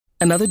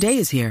Another day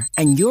is here,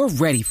 and you're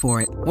ready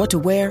for it. What to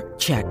wear?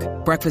 Check.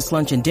 Breakfast,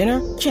 lunch, and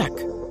dinner? Check.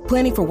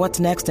 Planning for what's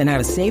next and how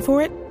to save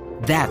for it?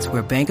 That's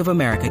where Bank of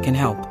America can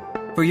help.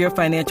 For your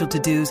financial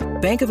to-dos,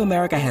 Bank of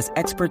America has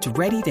experts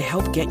ready to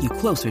help get you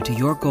closer to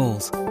your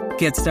goals.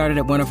 Get started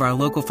at one of our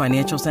local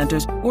financial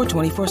centers or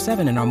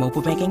 24/7 in our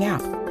mobile banking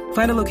app.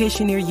 Find a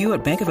location near you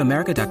at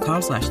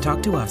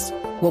bankofamerica.com/talktous.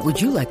 What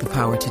would you like the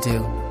power to do?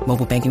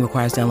 Mobile banking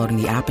requires downloading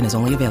the app and is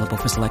only available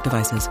for select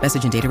devices.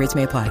 Message and data rates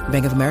may apply.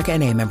 Bank of America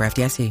N.A., member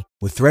FDIC.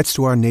 With threats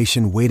to our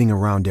nation waiting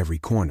around every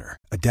corner,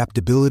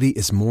 adaptability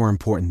is more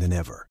important than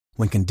ever.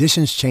 When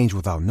conditions change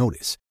without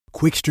notice,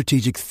 quick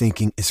strategic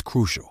thinking is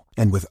crucial.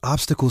 And with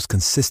obstacles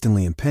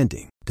consistently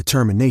impending,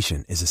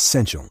 determination is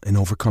essential in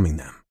overcoming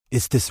them.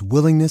 It's this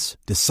willingness,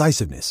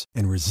 decisiveness,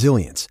 and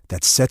resilience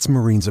that sets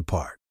Marines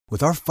apart.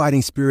 With our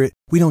fighting spirit,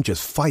 we don't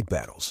just fight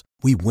battles,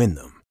 we win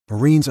them.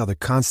 Marines are the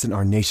constant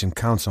our nation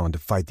counts on to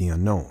fight the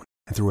unknown.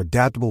 And through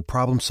adaptable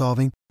problem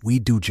solving, we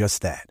do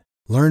just that.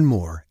 Learn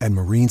more at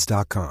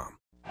marines.com.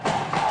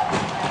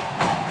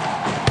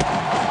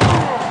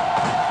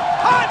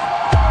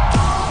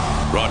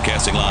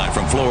 Broadcasting live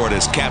from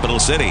Florida's capital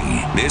city,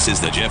 this is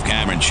the Jeff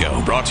Cameron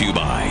Show, brought to you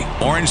by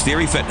Orange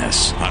Theory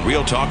Fitness on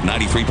Real Talk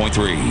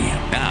 93.3.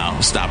 Now,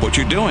 stop what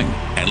you're doing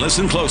and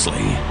listen closely.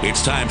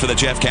 It's time for the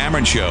Jeff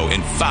Cameron Show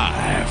in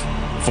 5,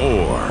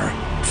 4,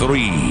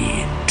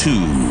 3, 2,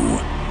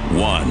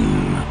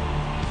 1.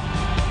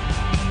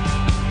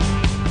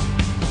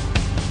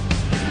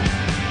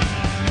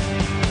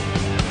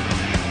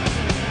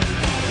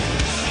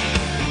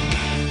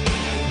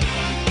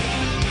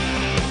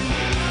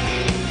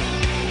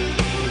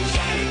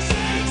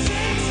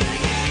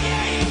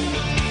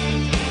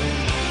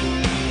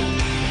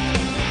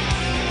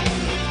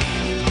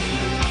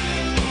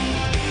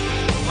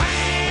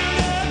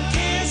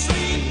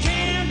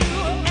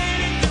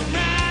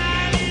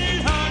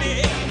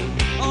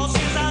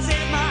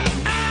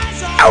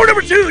 Hour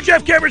number 2,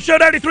 Jeff Cameron Show,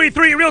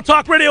 93.3, Real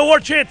Talk Radio, War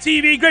Chant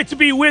TV. Great to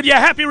be with you.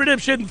 Happy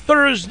Redemption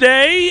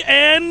Thursday,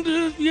 and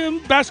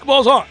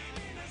basketball's on.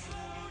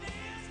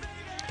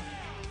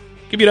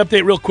 Give you an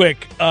update real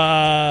quick.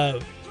 How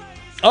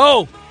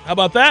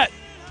about that?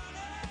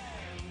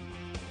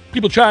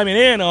 People chiming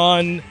in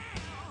on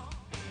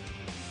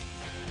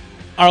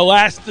our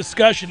last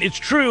discussion. It's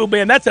true,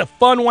 man, that's a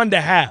fun one to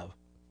have.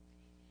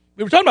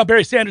 We were talking about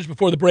Barry Sanders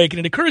before the break, and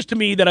it occurs to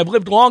me that I've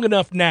lived long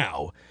enough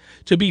now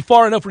to be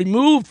far enough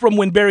removed from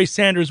when Barry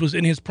Sanders was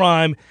in his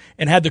prime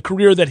and had the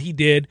career that he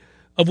did,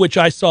 of which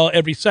I saw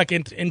every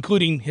second,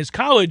 including his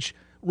college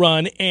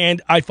run. And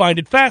I find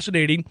it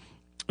fascinating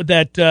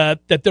that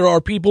there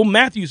are people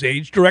Matthews'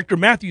 age, Director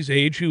Matthews'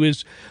 age, who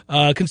is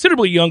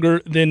considerably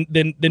younger than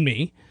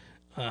me.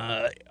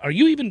 Are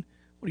you even,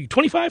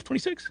 25,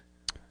 26?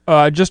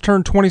 I just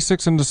turned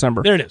 26 in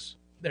December. There it is.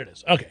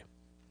 Okay.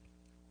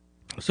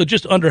 So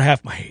just under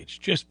half my age,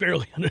 just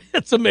barely under.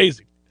 It's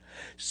amazing.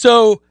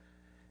 So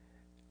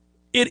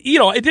it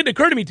didn't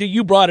occur to me till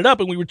you brought it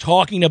up, and we were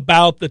talking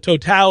about the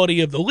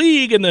totality of the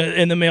league and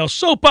the male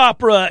soap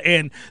opera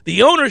and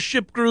the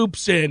ownership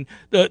groups and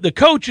the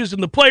coaches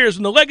and the players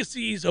and the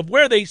legacies of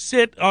where they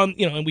sit on,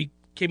 and we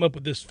came up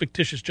with this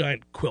fictitious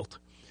giant quilt.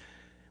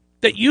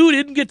 That you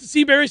didn't get to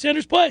see Barry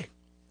Sanders play.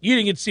 You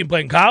didn't get to see him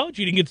play in college.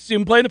 You didn't get to see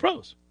him play in the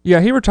pros. Yeah,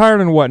 he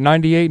retired in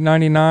 98,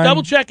 99?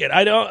 Double check it.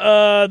 I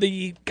don't.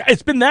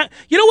 It's been that.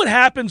 You know what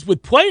happens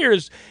with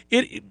players?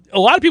 A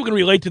lot of people can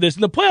relate to this,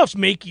 and the playoffs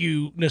make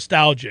you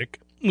nostalgic.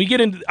 We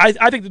get into.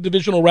 I think the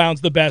divisional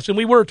round's the best, and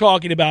we were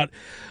talking about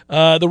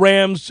the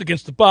Rams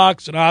against the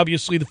Bucs, and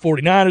obviously the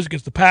 49ers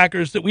against the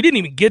Packers. That we didn't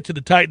even get to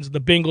the Titans and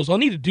the Bengals. I'll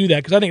need to do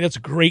that because I think that's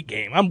a great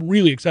game. I'm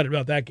really excited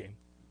about that game.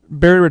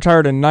 Barry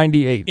retired in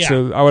 98, yeah.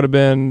 So I would have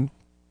been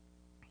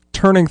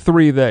turning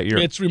 3 that year.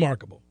 It's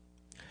remarkable.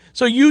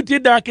 So you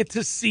did not get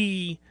to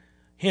see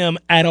him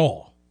at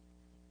all.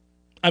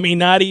 I mean,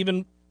 not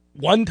even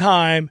one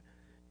time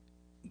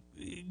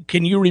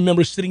can you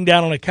remember sitting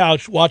down on a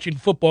couch watching a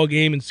football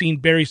game and seeing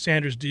Barry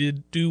Sanders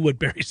do what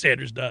Barry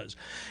Sanders does.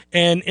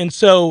 And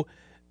so,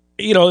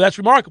 that's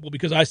remarkable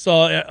because I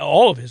saw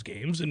all of his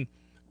games, and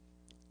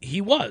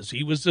he was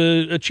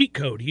a cheat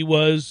code. He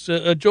was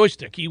a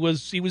joystick. He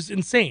was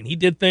insane. He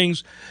did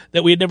things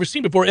that we had never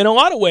seen before in a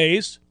lot of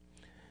ways,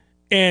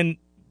 and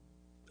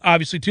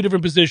obviously 2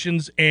 different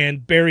positions,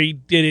 and Barry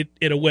did it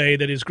in a way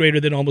that is greater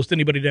than almost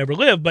anybody to ever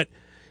live. But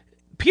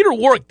Peter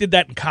Warrick did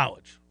that in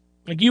college.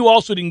 Like, you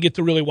also didn't get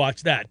to really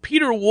watch that.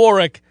 Peter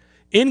Warrick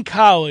in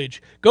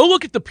college, go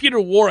look at the Peter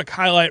Warrick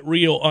highlight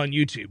reel on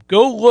YouTube.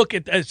 Go look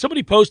at,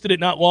 somebody posted it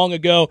not long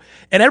ago,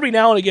 and every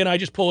now and again I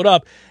just pull it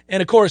up.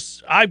 And, of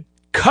course, I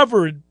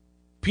covered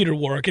Peter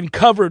Warrick and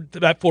covered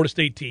that Florida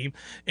State team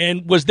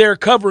and was there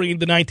covering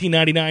the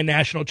 1999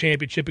 national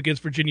championship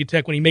against Virginia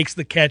Tech when he makes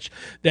the catch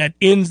that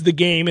ends the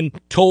game and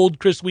told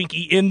Chris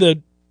Winkie in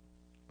the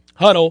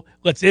huddle,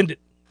 let's end it,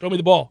 throw me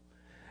the ball.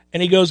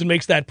 And he goes and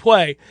makes that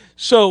play.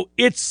 So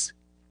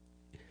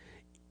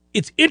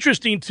it's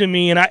interesting to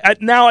me, and I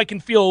now I can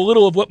feel a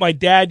little of what my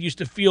dad used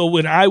to feel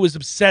when I was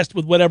obsessed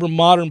with whatever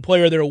modern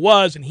player there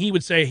was, and he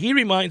would say, he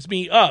reminds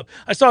me of.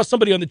 I saw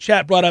somebody on the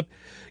chat brought up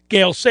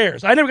Gale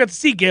Sayers. I never got to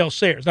see Gale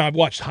Sayers. Now, I've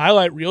watched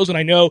highlight reels, and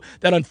I know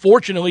that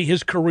unfortunately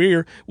his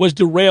career was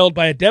derailed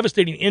by a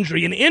devastating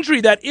injury, an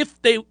injury that if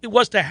it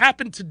was to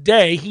happen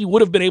today, he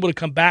would have been able to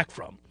come back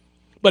from.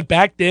 But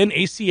back then,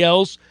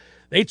 ACLs,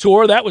 they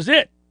tore, that was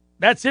it.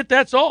 That's it,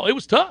 that's all. It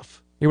was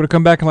tough. He would have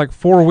come back in like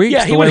 4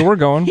 weeks the way we're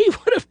going. He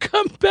would have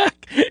come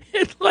back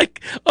in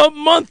like a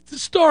month to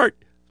start.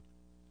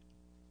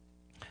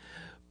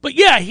 But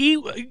yeah,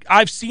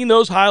 I've seen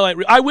those highlight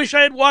reels. I wish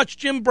I had watched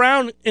Jim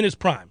Brown in his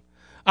prime.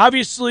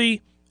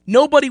 Obviously,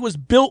 nobody was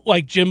built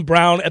like Jim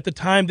Brown at the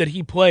time that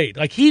he played.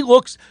 Like, he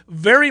looks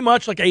very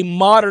much like a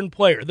modern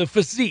player. The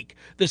physique,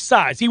 the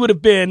size. He would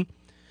have been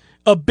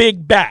a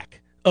big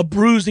back, a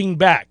bruising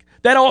back.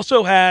 That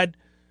also had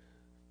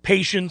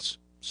patience,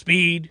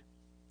 speed.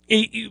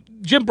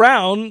 Jim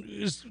Brown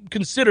is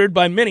considered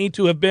by many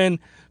to have been,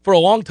 for a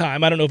long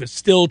time, I don't know if it's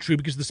still true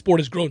because the sport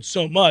has grown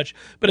so much,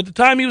 but at the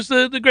time he was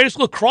the greatest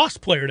lacrosse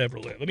player to ever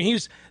live. I mean,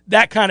 he's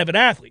that kind of an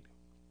athlete.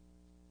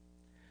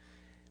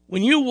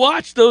 When you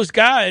watch those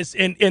guys,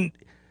 and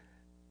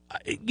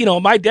you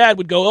know, my dad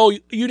would go, oh,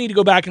 you need to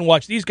go back and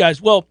watch these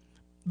guys. Well,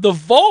 the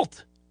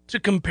vault to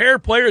compare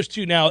players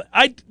to now,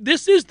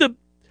 this is the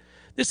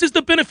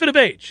benefit of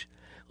age.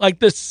 Like,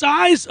 the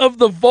size of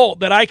the vault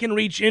that I can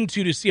reach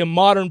into to see a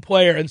modern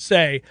player and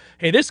say,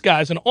 hey, this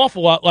guy's an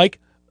awful lot like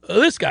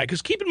this guy.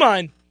 Because keep in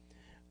mind,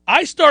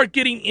 I start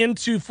getting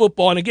into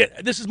football, and again,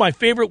 this is my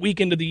favorite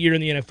weekend of the year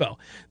in the NFL.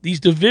 These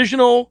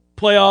divisional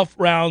playoff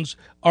rounds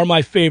are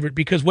my favorite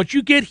because what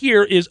you get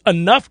here is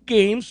enough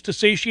games to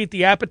satiate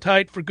the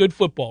appetite for good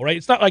football, right?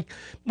 It's not like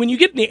when you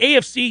get in the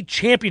AFC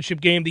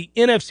championship game, the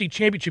NFC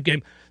championship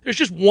game, there's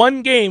just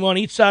one game on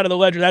each side of the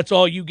ledger. That's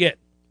all you get.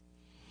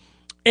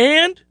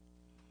 And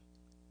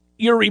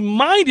you're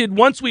reminded,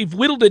 once we've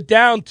whittled it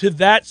down to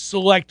that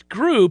select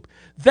group,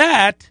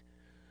 that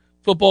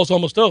football's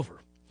almost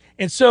over.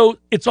 And so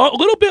it's a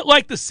little bit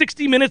like the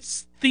 60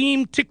 Minutes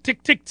theme, tick,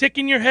 tick, tick, tick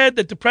in your head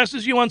that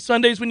depresses you on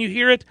Sundays when you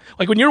hear it.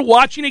 Like when you're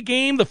watching a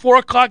game, the 4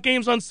 o'clock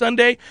games on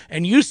Sunday,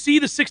 and you see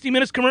the 60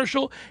 Minutes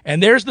commercial,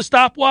 and there's the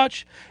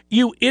stopwatch,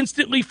 you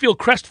instantly feel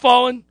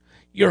crestfallen.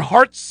 Your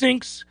heart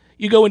sinks.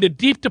 You go into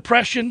deep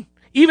depression,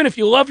 even if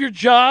you love your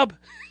job.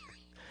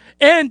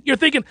 And you're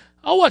thinking,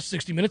 I'll watch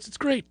 60 Minutes. It's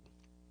great.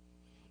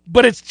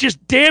 But it's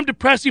just damn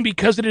depressing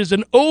because it is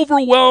an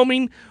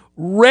overwhelming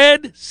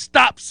red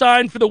stop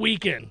sign for the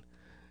weekend.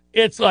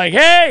 It's like,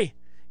 hey,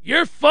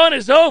 your fun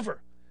is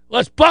over.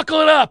 Let's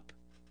buckle it up.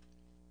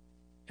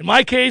 In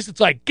my case, it's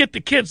like, get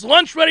the kids'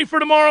 lunch ready for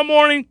tomorrow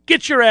morning.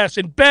 Get your ass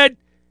in bed.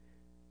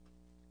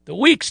 The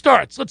week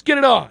starts. Let's get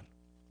it on.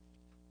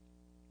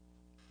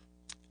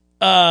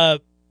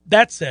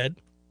 That said,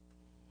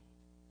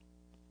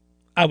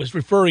 I was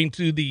referring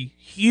to the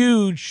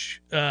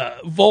huge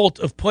vault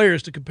of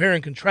players to compare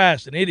and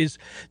contrast, and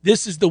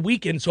this is the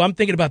weekend, so I'm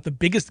thinking about the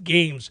biggest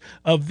games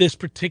of this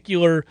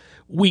particular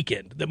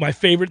weekend, that my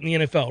favorite in the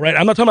NFL, right?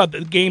 I'm not talking about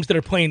the games that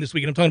are playing this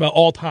weekend. I'm talking about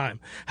all time.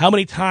 How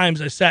many times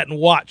I sat and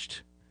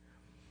watched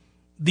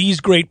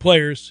these great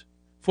players,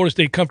 Florida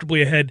State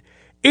comfortably ahead,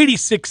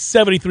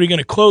 86-73, going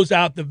to close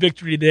out the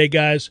victory today,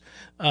 guys.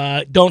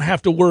 Don't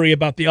have to worry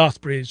about the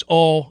Ospreys.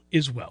 All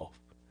is well.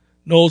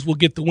 Noles will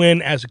get the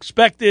win as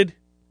expected.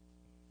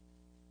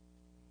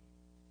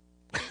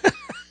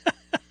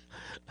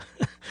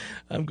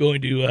 I'm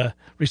going to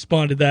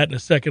respond to that in a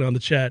second on the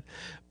chat.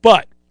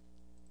 But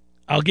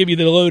I'll give you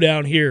the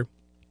lowdown here.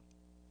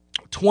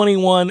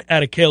 21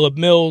 out of Caleb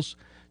Mills,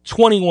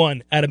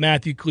 21 out of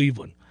Matthew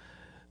Cleveland.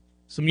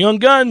 Some young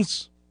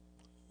guns,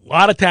 a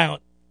lot of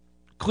talent.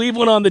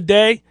 Cleveland on the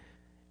day,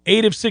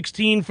 8 of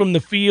 16 from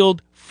the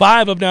field,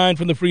 5 of 9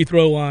 from the free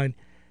throw line,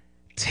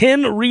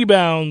 10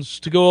 rebounds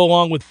to go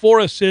along with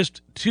 4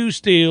 assists, 2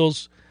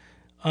 steals,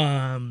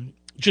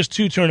 just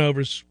 2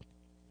 turnovers.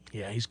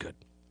 Yeah, he's good.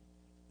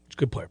 He's a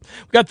good player.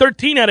 We got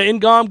 13 out of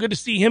Ngom. Good to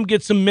see him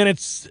get some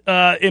minutes.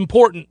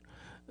 Important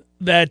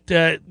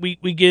that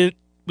we get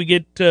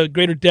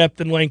greater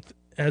depth and length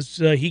as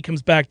he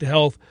comes back to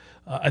health.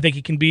 I think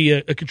he can be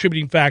a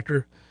contributing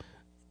factor.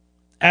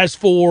 As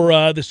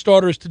for the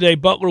starters today,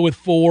 Butler with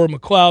 4,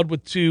 McLeod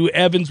with 2,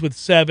 Evans with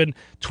 7,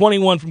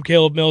 21 from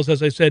Caleb Mills,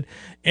 as I said.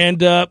 And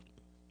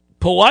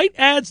Polite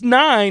adds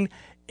 9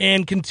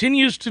 and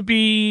continues to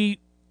be,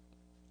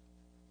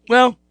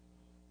 well,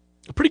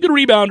 a pretty good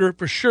rebounder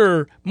for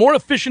sure. More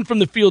efficient from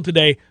the field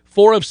today,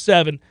 4 of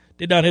 7.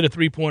 Did not hit a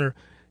three-pointer.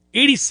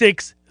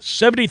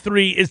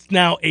 86-73 is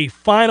now a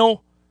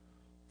final.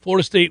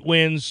 Florida State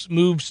wins,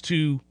 moves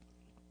to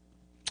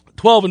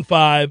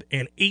 12-5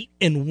 and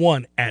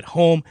 8-1 at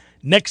home.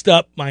 Next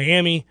up,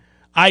 Miami.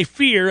 I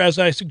fear, as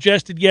I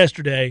suggested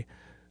yesterday,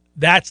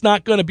 that's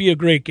not going to be a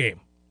great game.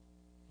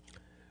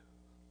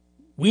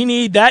 We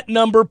need that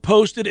number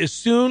posted as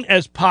soon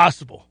as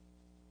possible.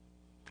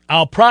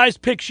 I'll prize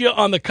picks you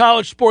on the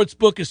college sports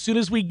book as soon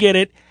as we get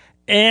it,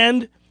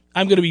 and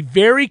I'm going to be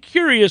very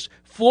curious.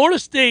 Florida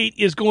State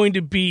is going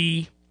to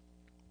be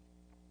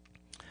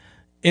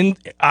And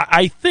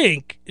I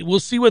think we'll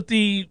see what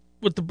the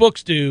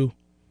books do.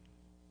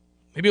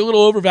 Maybe a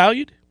little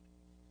overvalued,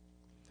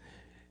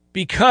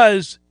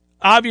 because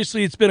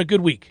obviously it's been a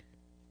good week.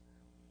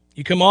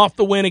 You come off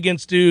the win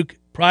against Duke.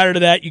 Prior to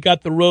that, you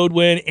got the road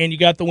win, and you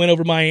got the win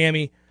over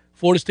Miami.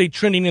 Florida State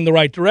trending in the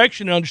right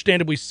direction, and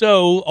understandably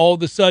so, all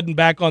of a sudden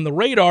back on the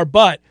radar.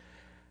 But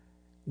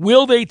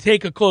will they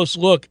take a close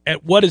look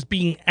at what is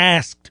being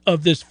asked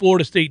of this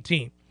Florida State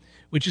team,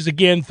 which is,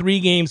 again, 3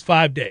 games,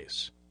 5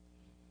 days?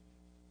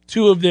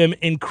 2 of them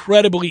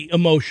incredibly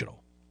emotional.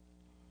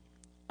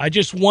 I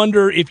just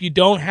wonder if you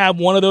don't have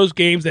one of those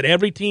games that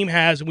every team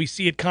has, and we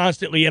see it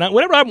constantly. And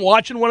whenever I'm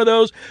watching one of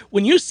those,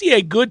 when you see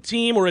a good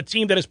team or a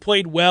team that has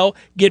played well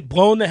get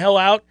blown the hell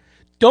out,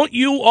 don't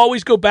you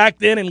always go back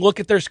then and look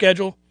at their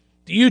schedule?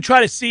 Do you try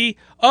to see,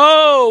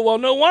 oh, well,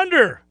 no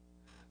wonder.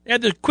 They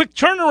had the quick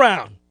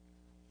turnaround.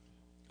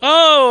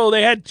 Oh,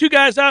 they had 2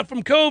 guys out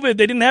from COVID.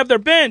 They didn't have their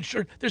bench.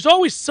 Or there's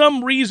always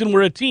some reason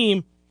where a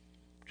team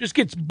just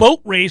gets boat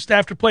raced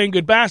after playing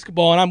good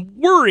basketball, and I'm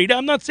worried.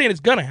 I'm not saying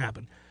it's going to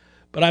happen,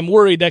 but I'm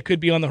worried that could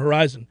be on the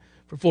horizon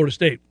for Florida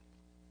State.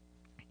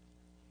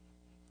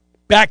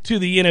 Back to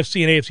the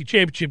NFC and AFC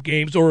championship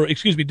games, or,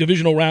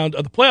 divisional round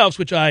of the playoffs,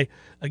 which I,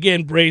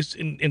 again, brace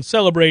and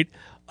celebrate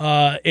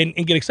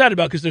and get excited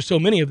about because there's so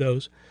many of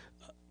those.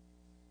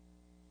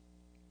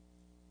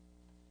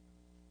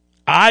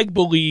 I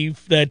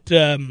believe that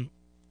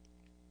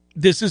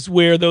this is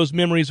where those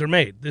memories are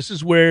made. This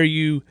is where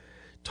you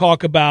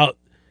talk about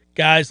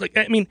guys like,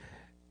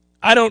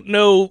 I don't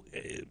know.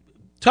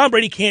 Tom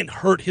Brady can't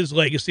hurt his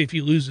legacy if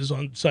he loses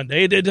on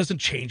Sunday. It doesn't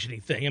change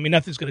anything.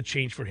 Nothing's going to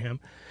change for him.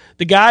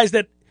 The guys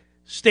that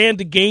stand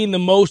to gain the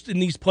most in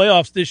these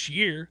playoffs this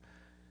year,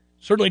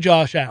 certainly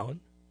Josh Allen.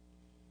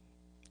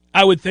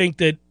 I would think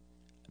that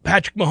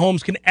Patrick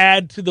Mahomes can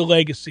add to the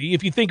legacy.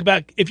 If you think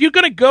about, if you're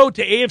going to go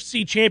to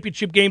AFC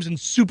championship games and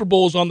Super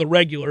Bowls on the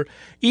regular,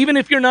 even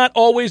if you're not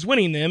always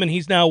winning them, and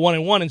he's now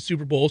 1-1 in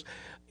Super Bowls,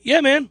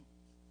 yeah, man,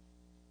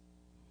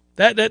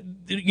 that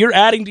you're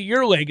adding to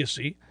your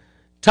legacy.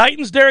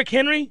 Titans, Derrick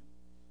Henry?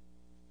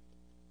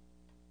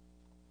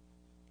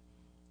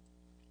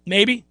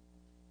 Maybe.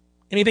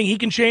 Anything he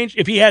can change?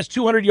 If he has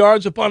 200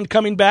 yards upon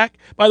coming back?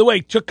 By the way,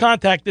 took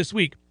contact this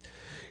week.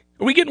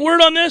 Are we getting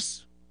word on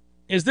this?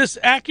 Is this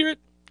accurate?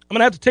 I'm going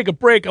to have to take a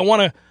break. I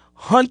want to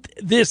hunt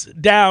this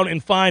down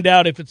and find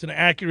out if it's an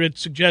accurate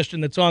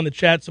suggestion that's on the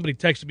chat. Somebody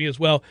texted me as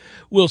well.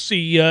 We'll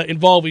see,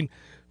 involving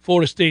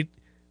Florida State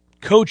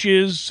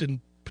coaches and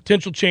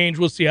potential change.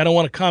 We'll see. I don't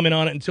want to comment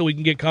on it until we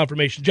can get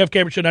confirmation. Jeff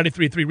Cameron Show,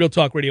 93.3 Real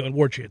Talk Radio and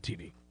War Chant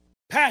TV.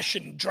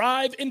 Passion,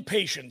 drive, and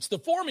patience. The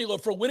formula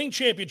for winning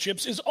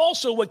championships is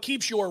also what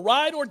keeps your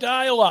ride or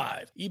die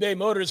alive. eBay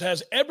Motors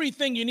has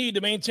everything you need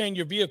to maintain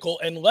your vehicle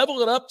and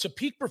level it up to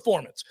peak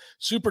performance.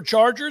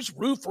 Superchargers,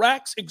 roof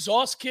racks,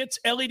 exhaust kits,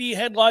 LED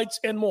headlights,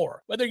 and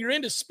more. Whether you're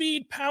into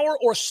speed, power,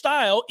 or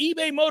style,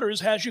 eBay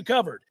Motors has you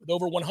covered. With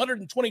over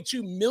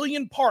 122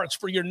 million parts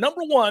for your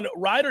number one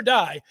ride or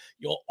die,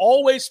 you'll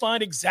always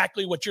find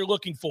exactly what you're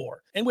looking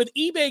for. And with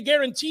eBay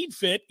Guaranteed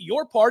Fit,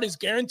 your part is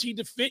guaranteed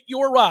to fit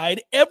your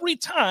ride every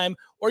time,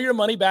 or your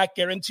money back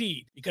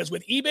guaranteed. Because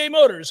with eBay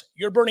Motors,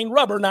 you're burning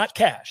rubber, not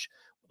cash.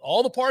 With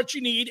all the parts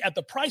you need at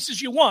the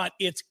prices you want,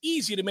 it's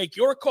easy to make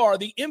your car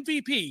the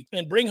MVP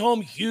and bring home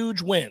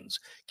huge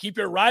wins. Keep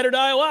your ride or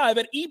die alive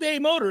at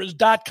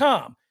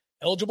ebaymotors.com.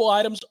 Eligible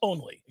items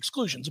only.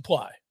 Exclusions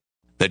apply.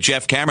 The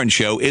Jeff Cameron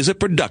Show is a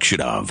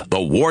production of the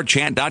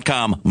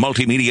WarChant.com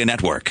Multimedia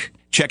Network.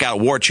 Check out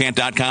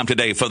WarChant.com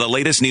today for the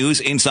latest news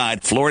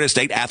inside Florida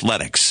State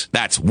athletics.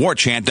 That's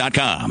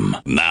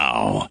WarChant.com.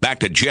 Now, back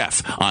to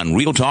Jeff on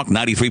Real Talk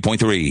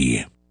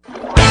 93.3.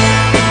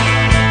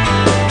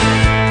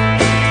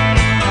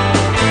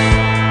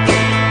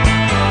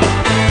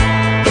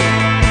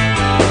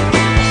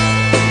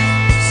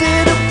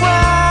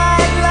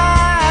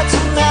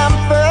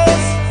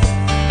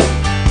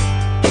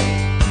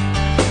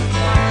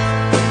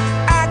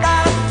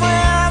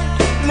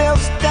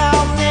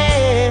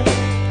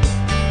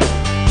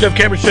 Jeff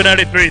Cameron Show,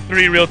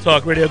 93.3 Real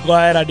Talk Radio.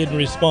 Glad I didn't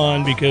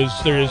respond because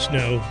there is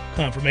no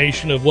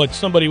confirmation of what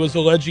somebody was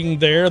alleging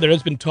there. There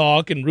has been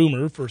talk and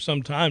rumor for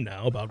some time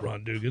now about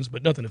Ron Dugans,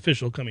 but nothing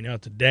official coming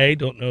out today.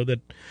 Don't know that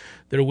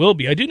there will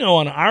be. I do know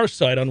on our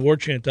site, on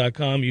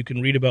warchant.com, you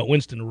can read about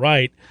Winston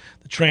Wright,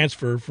 the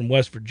transfer from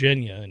West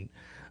Virginia, and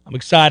I'm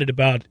excited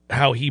about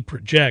how he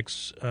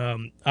projects.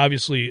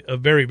 Obviously, a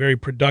very, very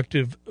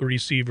productive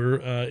receiver.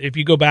 If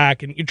you go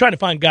back and you're trying to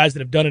find guys that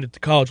have done it at the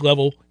college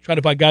level, trying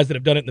to find guys that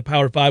have done it in the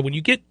Power 5, when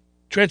you get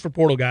transfer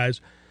portal guys,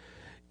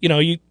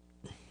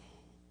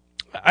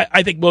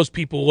 I think most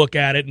people look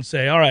at it and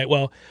say, all right,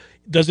 well,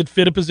 does it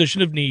fit a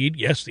position of need?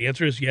 Yes, the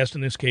answer is yes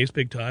in this case,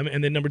 big time.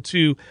 And then number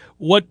two,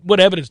 what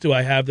evidence do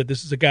I have that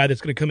this is a guy that's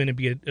going to come in and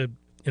be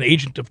an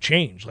agent of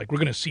change? Like, we're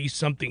going to see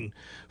something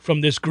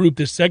from this group,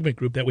 this segment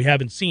group, that we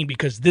haven't seen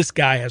because this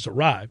guy has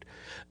arrived.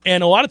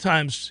 And a lot of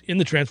times in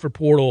the transfer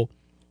portal,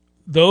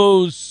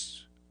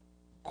 those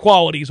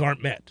qualities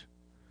aren't met.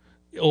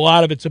 a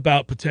lot of it's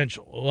about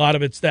potential. A lot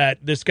of it's that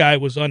this guy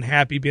was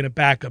unhappy being a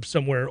backup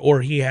somewhere,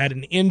 or he had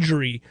an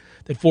injury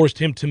that forced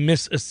him to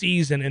miss a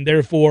season, and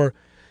therefore,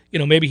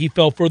 maybe he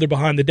fell further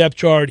behind the depth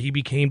chart. He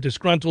became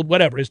disgruntled,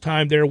 whatever. His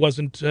time there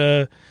wasn't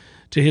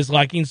to his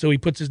liking, so he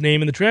puts his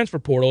name in the transfer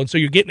portal. And so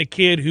you're getting a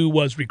kid who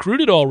was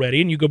recruited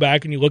already, and you go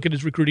back and you look at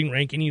his recruiting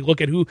ranking, you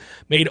look at who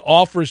made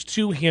offers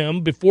to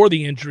him before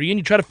the injury, and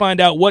you try to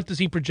find out what does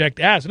he project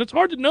as. And it's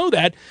hard to know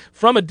that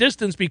from a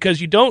distance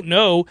because you don't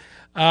know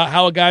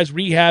how a guy's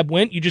rehab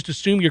went. You just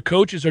assume your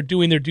coaches are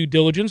doing their due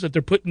diligence, that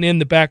they're putting in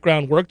the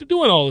background work. They're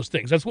doing all those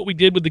things. That's what we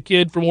did with the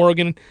kid from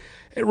Oregon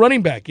at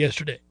running back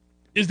yesterday,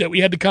 is that we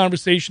had the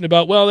conversation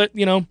about,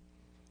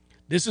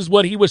 this is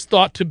what he was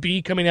thought to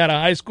be coming out of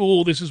high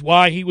school. This is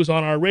why he was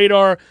on our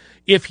radar.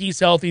 If he's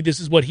healthy, this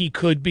is what he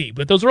could be.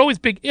 But those are always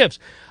big ifs.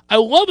 I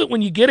love it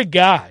when you get a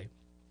guy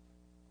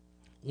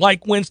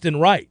like Winston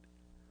Wright.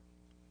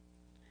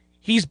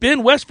 He's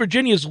been West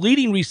Virginia's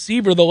leading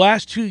receiver the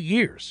last 2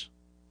 years.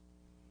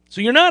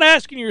 So you're not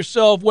asking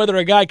yourself whether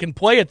a guy can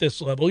play at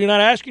this level. You're not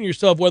asking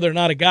yourself whether or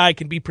not a guy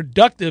can be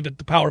productive at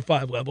the Power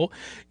 5 level.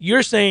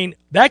 You're saying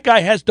that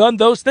guy has done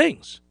those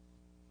things.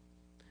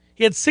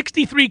 He had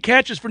 63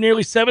 catches for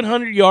nearly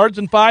 700 yards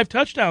and 5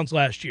 touchdowns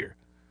last year.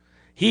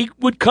 He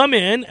would come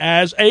in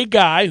as a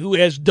guy who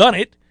has done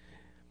it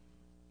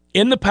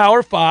in the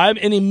Power 5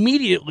 and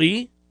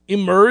immediately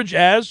emerge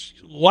as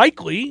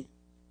likely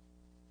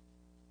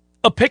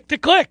a pick to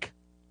click.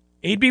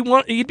 He'd be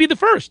the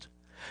first.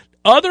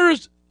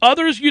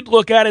 Others you'd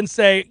look at and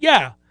say,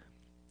 yeah,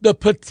 the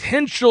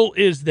potential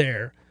is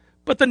there,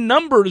 but the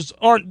numbers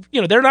aren't,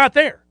 they're not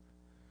there.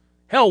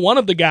 Hell, one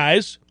of the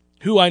guys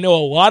who I know a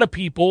lot of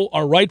people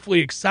are rightfully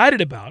excited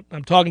about,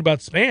 I'm talking about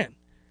Spann.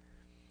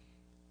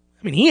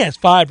 I mean, he has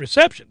 5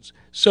 receptions.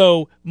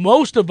 So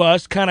most of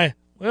us kind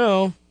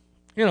of,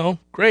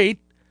 great.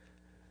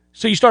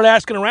 So you start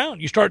asking around.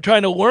 You start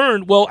trying to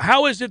learn,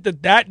 how is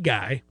it that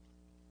guy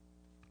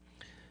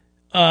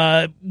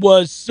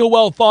was so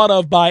well thought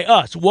of by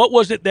us? What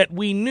was it that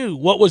we knew?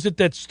 What was it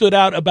that stood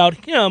out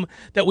about him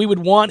that we would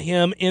want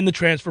him in the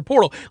transfer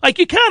portal? Like,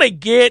 you kind of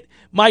get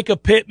Micah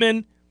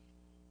Pittman.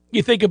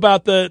 You think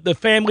about the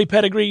family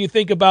pedigree. You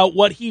think about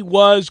what he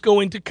was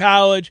going to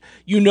college.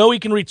 He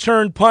can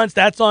return punts.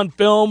 That's on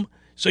film.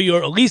 So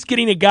you're at least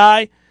getting a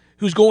guy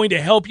who's going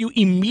to help you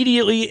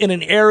immediately in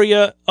an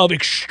area of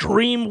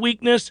extreme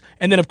weakness.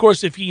 And then, of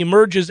course, if he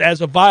emerges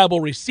as a viable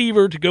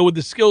receiver to go with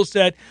the skill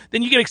set,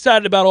 then you get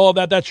excited about all of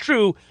that. That's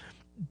true.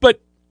 But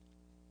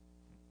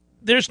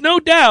there's no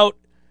doubt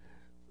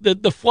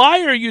that the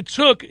flyer you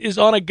took is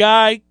on a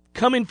guy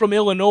coming from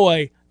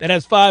Illinois that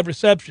has 5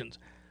 receptions.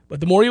 But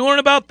the more you learn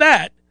about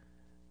that,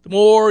 the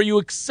more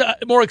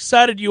more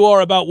excited you are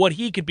about what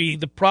he could be.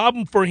 The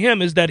problem for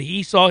him is that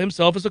he saw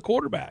himself as a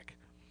quarterback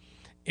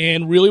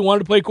and really wanted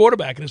to play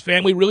quarterback, and his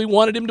family really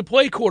wanted him to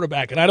play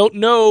quarterback. And I don't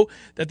know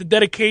that the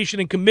dedication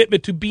and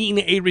commitment to being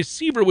a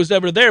receiver was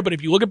ever there, but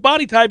if you look at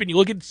body type and you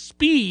look at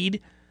speed,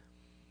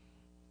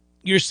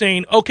 you're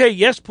saying, okay,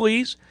 yes,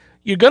 please.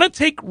 You're going to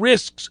take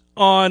risks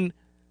on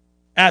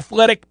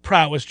athletic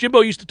prowess.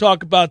 Jimbo used to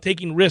talk about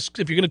taking risks.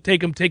 If you're going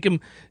to take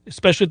them,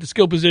 especially at the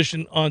skill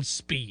position, on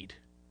speed.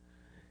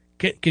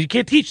 Because you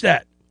can't teach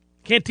that.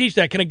 Can't teach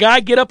that. Can a guy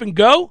get up and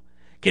go?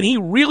 Can he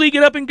really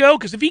get up and go?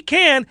 Because if he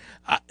can,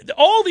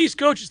 all these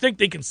coaches think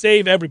they can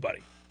save everybody.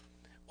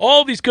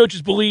 All these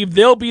coaches believe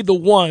they'll be the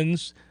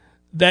ones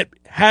that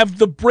have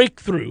the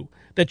breakthrough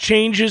that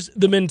changes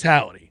the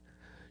mentality.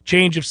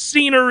 Change of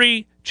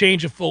scenery,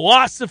 change of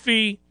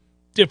philosophy,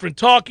 different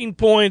talking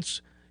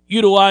points,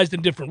 utilized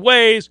in different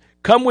ways.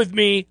 Come with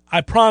me.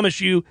 I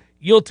promise you,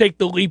 you'll take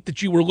the leap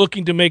that you were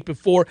looking to make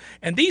before.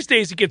 And these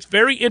days it gets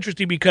very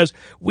interesting because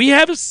we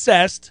have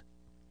assessed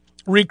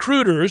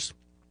recruiters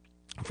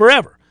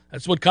forever.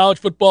 That's what college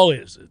football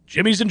is,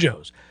 Jimmy's and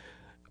Joe's.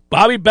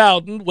 Bobby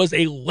Bowden was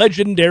a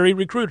legendary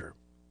recruiter.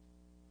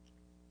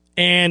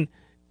 And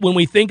when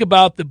we think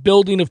about the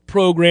building of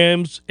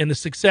programs and the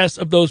success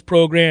of those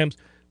programs,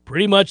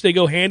 pretty much they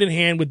go hand in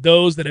hand with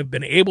those that have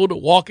been able to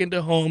walk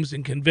into homes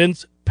and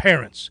convince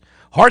parents,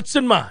 hearts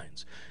and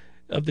minds,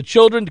 of the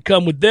children to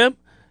come with them,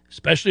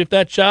 especially if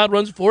that child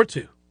runs a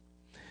 4.2.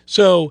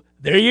 So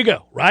there you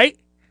go, right?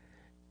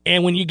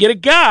 And when you get a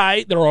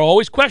guy, there are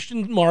always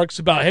question marks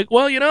about, hey,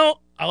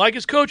 I like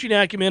his coaching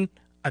acumen.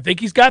 I think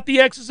he's got the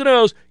X's and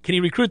O's. Can he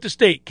recruit the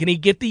state? Can he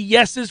get the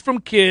yeses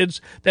from kids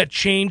that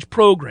change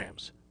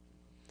programs?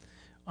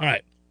 All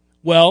right.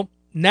 Well,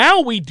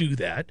 now we do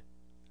that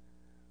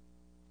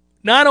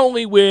not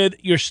only with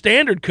your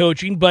standard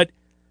coaching, but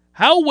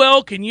how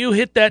well can you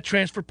hit that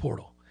transfer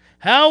portal?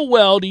 How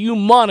well do you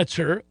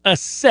monitor,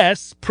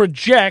 assess,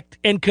 project,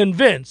 and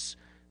convince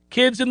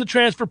kids in the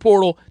transfer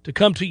portal to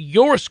come to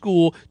your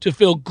school to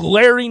fill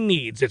glaring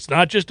needs? It's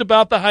not just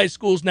about the high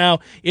schools now.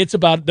 It's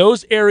about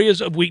those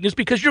areas of weakness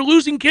because you're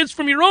losing kids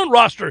from your own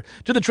roster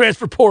to the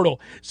transfer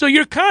portal. So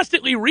you're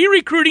constantly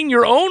re-recruiting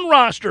your own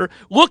roster,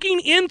 looking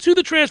into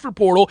the transfer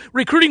portal,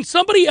 recruiting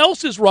somebody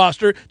else's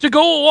roster to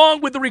go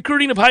along with the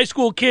recruiting of high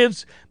school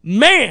kids.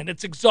 Man,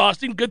 it's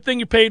exhausting. Good thing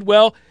you're paid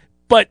well.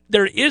 But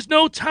there is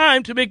no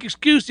time to make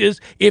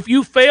excuses. If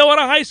you fail on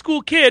a high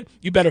school kid,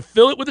 you better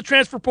fill it with a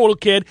transfer portal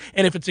kid.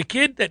 And if it's a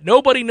kid that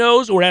nobody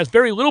knows or has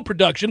very little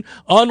production,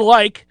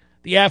 unlike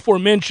the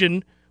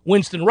aforementioned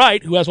Winston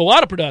Wright, who has a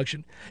lot of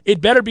production,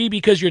 it better be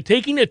because you're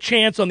taking a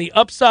chance on the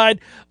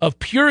upside of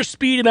pure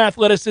speed and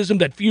athleticism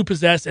that few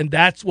possess, and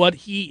that's what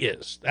he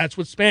is. That's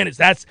what Span is.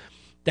 That's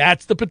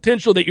the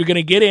potential that you're going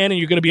to get in, and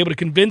you're going to be able to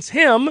convince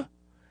him,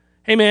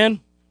 hey, man,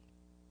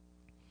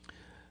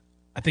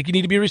 I think you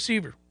need to be a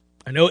receiver.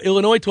 I know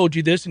Illinois told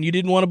you this, and you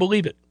didn't want to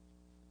believe it.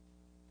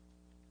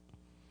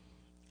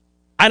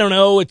 I don't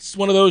know. It's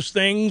one of those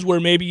things where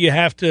maybe you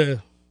have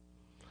to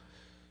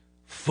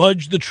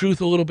fudge the truth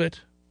a little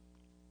bit.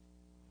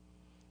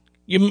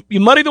 You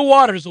muddy the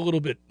waters a little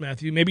bit,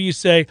 Matthew. Maybe you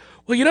say,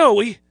 well, you know,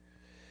 we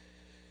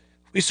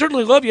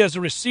certainly love you as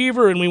a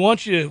receiver, and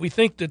we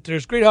think that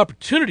there's great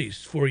opportunities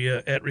for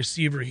you at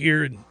receiver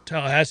here in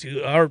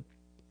Tallahassee.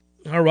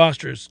 Our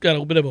roster's got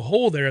a bit of a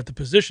hole there at the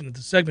position at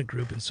the segment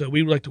group, and so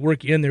we would like to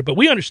work you in there. But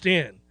we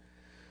understand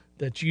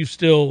that you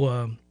still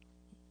want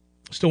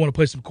to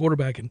play some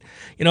quarterback. And,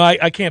 you know,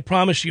 I can't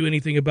promise you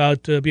anything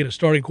about being a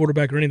starting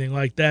quarterback or anything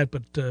like that,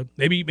 but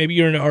maybe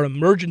you're our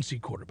emergency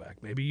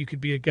quarterback. Maybe you could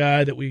be a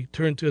guy that we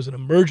turn to as an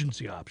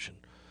emergency option.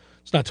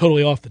 It's not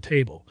totally off the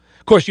table.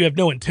 Of course, you have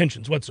no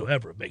intentions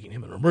whatsoever of making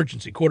him an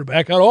emergency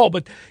quarterback at all,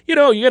 but, you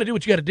know, you got to do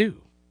what you got to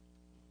do.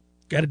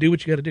 Got to do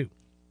what you got to do.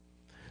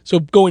 So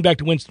going back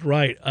to Winston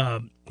Wright,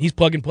 he's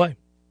plug and play.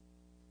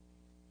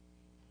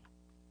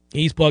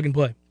 He's plug and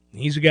play.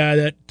 He's a guy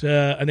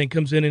that I think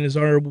comes in and is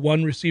our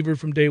one receiver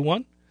from day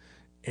one.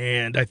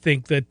 And I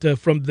think that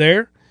from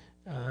there,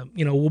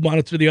 we'll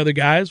monitor the other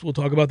guys. We'll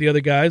talk about the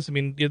other guys. I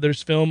mean,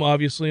 there's film,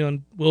 obviously,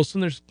 on Wilson.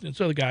 There's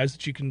other guys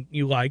that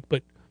you like,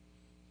 but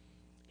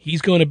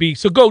he's going to be –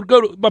 so go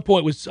to – my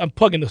point was I'm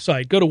plugging the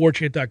site. Go to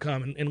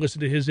warchant.com and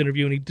listen to his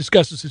interview, and he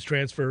discusses his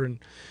transfer, and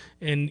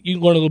you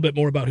can learn a little bit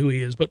more about who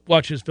he is. But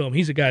watch his film.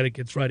 He's a guy that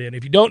gets right in.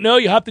 If you don't know,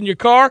 you hopped in your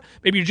car.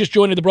 Maybe you're just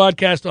joining the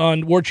broadcast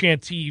on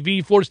Warchant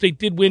TV. Florida State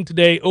did win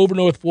today over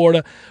North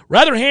Florida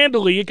rather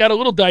handily. It got a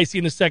little dicey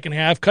in the second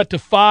half, cut to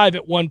 5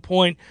 at one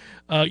point.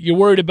 You're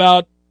worried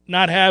about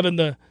not having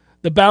the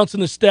bounce in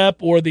the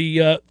step or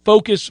the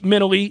focus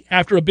mentally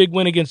after a big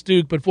win against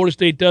Duke, but Florida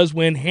State does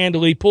win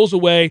handily, pulls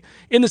away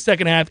in the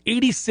second half,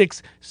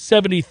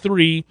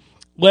 86-73,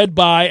 led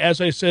by, as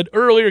I said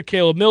earlier,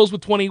 Caleb Mills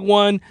with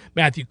 21,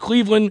 Matthew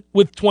Cleveland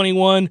with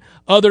 21,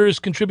 others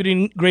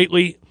contributing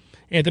greatly.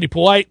 Anthony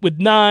Polite with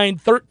 9,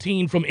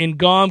 13 from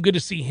Ngom. Good to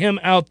see him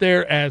out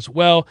there as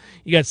well.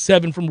 You got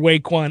 7 from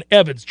Raekwon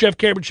Evans. Jeff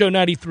Cameron Show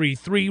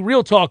 93.3,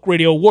 Real Talk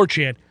Radio,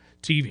 Warchant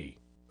TV.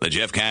 The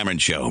Jeff Cameron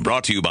Show,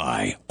 brought to you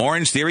by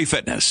Orange Theory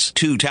Fitness.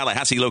 2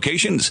 Tallahassee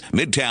locations,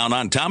 Midtown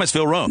on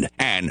Thomasville Road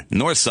and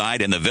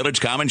Northside in the Village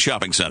Common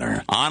Shopping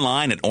Center.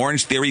 Online at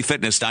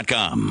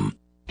orangetheoryfitness.com.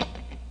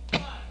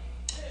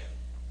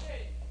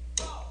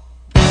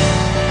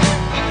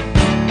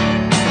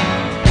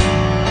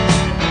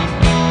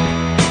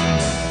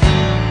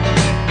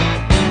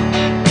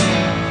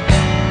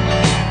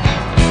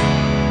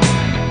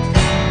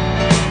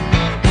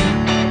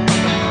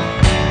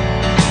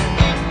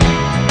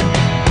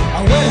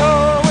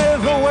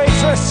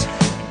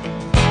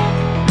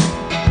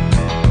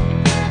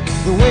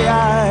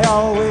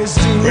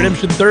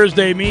 Redemption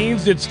Thursday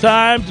means it's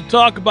time to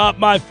talk about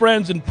my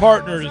friends and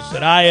partners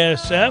at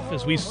ISF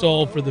as we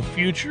solve for the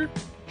future.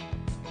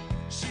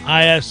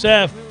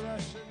 ISF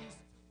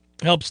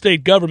helps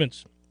state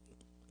governments.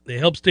 They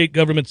help state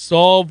governments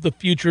solve the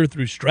future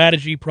through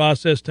strategy,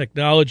 process,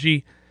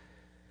 technology.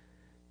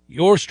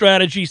 Your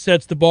strategy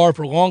sets the bar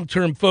for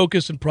long-term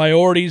focus and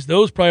priorities.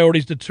 Those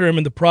priorities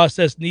determine the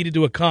process needed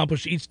to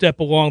accomplish each step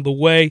along the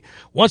way.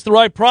 Once the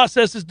right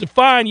process is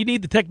defined, you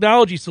need the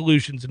technology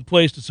solutions in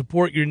place to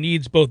support your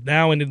needs both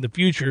now and in the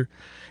future.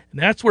 And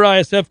that's where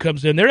ISF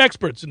comes in. They're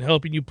experts in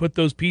helping you put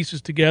those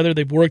pieces together.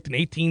 They've worked in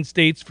 18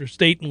 states for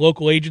state and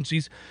local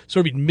agencies,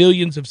 serving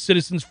millions of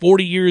citizens,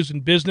 40 years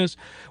in business.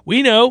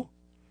 We know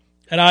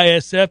at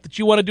ISF that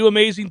you want to do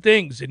amazing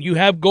things, and you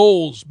have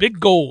goals, big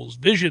goals,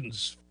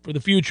 visions for the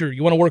future.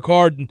 You want to work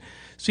hard and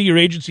see your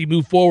agency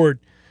move forward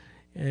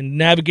and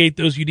navigate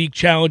those unique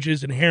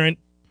challenges inherent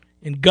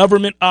in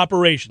government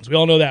operations. We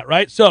all know that,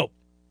 right? So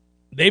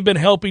they've been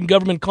helping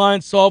government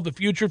clients solve the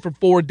future for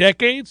 4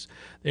 decades.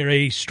 They're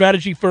a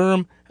strategy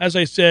firm, as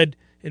I said,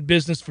 in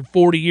business for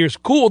 40 years.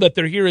 Cool that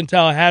they're here in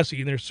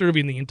Tallahassee and they're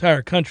serving the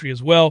entire country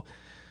as well.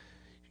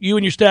 You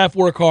and your staff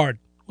work hard.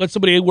 Let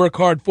somebody work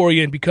hard for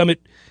you and become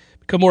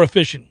more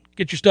efficient.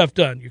 Get your stuff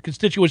done. Your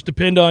constituents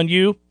depend on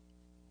you.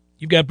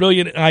 You've got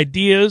brilliant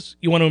ideas.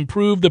 You want to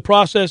improve the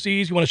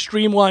processes. You want to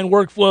streamline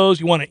workflows.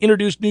 You want to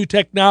introduce new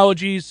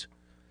technologies,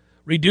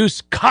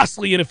 reduce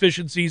costly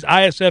inefficiencies.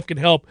 ISF can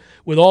help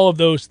with all of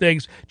those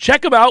things.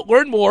 Check them out.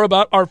 Learn more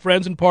about our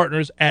friends and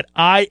partners at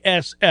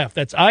ISF.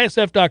 That's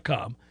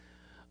ISF.com.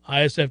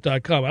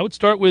 ISF.com. I would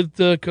start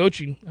with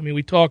coaching. I mean,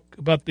 we talk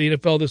about the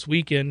NFL this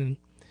weekend, and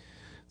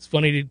it's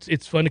funny.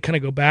 It's fun to kind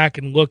of go back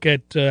and look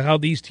at how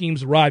these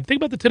teams arrived. Think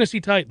about the Tennessee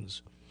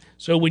Titans.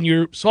 So when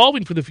you're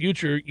solving for the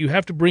future, you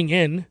have to bring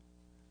in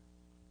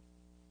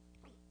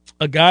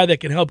a guy that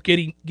can help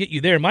get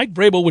you there. Mike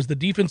Vrabel was the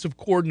defensive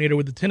coordinator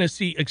with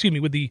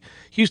the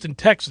Houston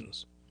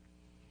Texans.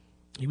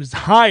 He was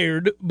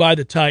hired by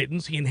the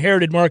Titans. He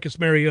inherited Marcus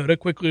Mariota,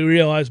 quickly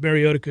realized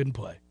Mariota couldn't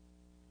play.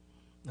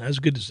 That was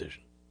a good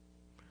decision.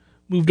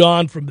 Moved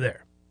on from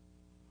there.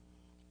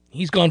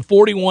 He's gone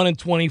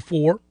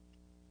 41-24.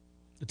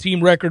 The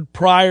team record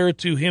prior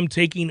to him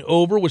taking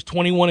over was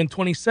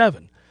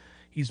 21-27.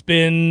 He's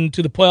been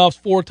to the playoffs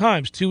 4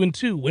 times,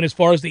 2-2, went as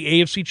far as the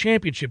AFC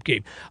Championship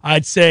game.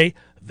 I'd say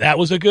that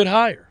was a good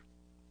hire.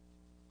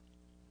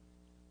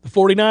 The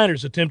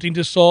 49ers attempting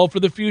to solve for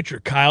the future.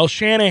 Kyle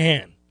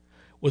Shanahan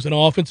was an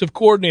offensive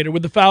coordinator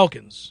with the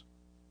Falcons.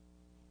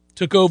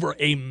 Took over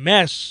a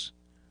mess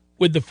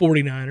with the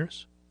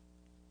 49ers.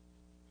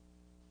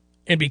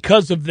 And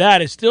because of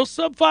that, is still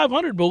sub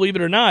 500, believe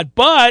it or not.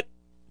 But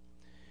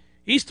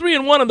he's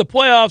 3-1 in the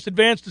playoffs,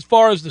 advanced as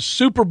far as the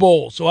Super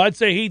Bowl. So I'd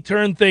say he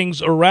turned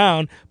things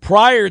around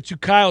prior to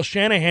Kyle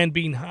Shanahan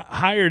being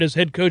hired as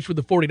head coach with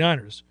the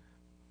 49ers.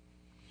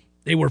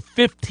 They were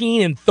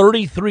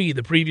 15-33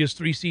 the previous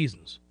 3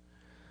 seasons.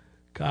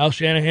 Kyle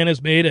Shanahan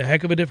has made a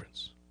heck of a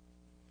difference.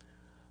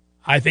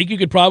 I think you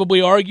could probably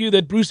argue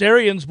that Bruce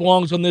Arians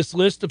belongs on this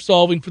list of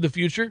solving for the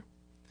future.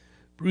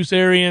 Bruce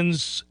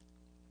Arians,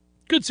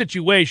 good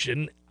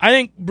situation. I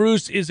think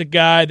Bruce is a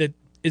guy that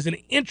is an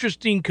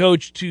interesting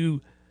coach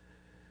to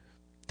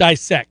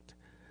dissect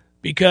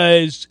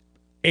because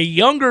a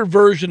younger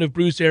version of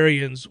Bruce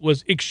Arians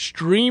was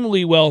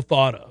extremely well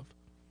thought of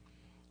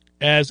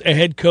as a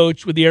head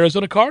coach with the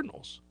Arizona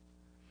Cardinals.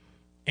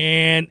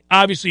 And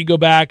obviously you go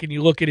back and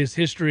you look at his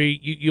history,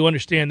 you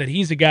understand that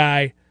he's a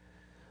guy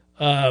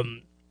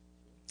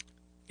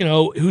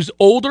who's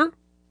older.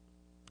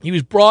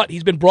 He's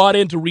been brought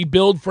in to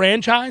rebuild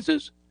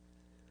franchises.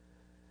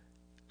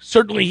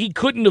 Certainly, he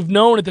couldn't have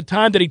known at the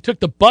time that he took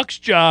the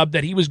Bucs job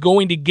that he was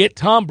going to get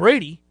Tom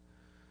Brady.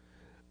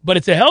 But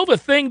it's a hell of a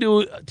thing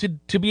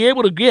to be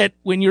able to get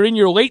when you're in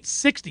your late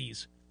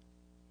 60s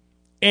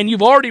and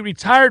you've already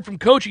retired from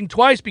coaching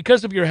twice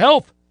because of your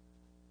health.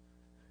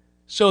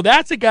 So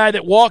that's a guy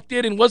that walked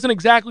in and wasn't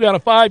exactly on a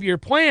 5-year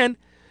plan,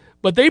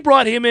 but they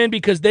brought him in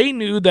because they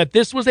knew that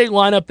this was a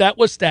lineup that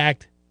was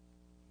stacked.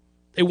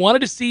 They wanted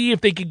to see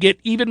if they could get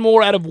even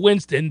more out of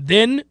Winston.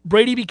 Then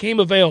Brady became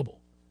available.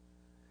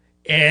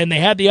 And they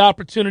had the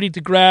opportunity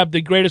to grab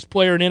the greatest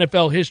player in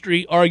NFL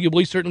history,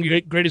 arguably,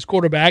 certainly greatest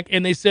quarterback,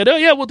 and they said, oh,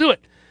 yeah, we'll do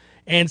it.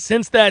 And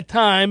since that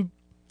time,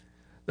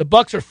 the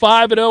Bucs are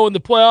 5-0 in the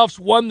playoffs,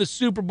 won the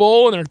Super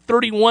Bowl, and they're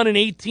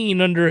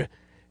 31-18 under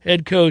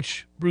head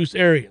coach Bruce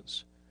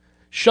Arians.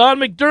 Sean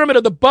McDermott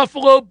of the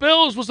Buffalo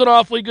Bills was an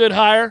awfully good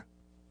hire.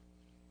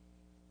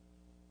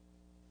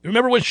 You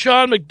remember what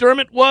Sean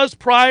McDermott was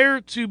prior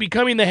to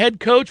becoming the head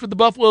coach with the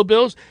Buffalo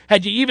Bills?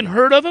 Had you even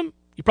heard of him?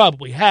 You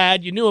probably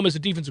had. You knew him as a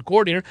defensive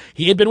coordinator.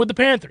 He had been with the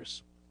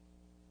Panthers.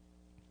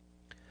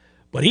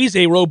 But he's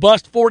a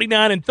robust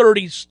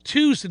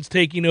 49-32 since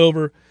taking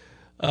over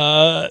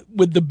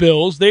with the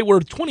Bills. They were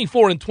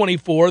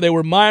 24-24. They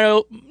were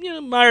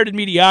mired in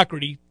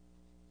mediocrity,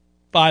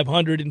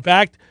 500 in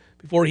fact,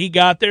 before he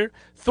got there.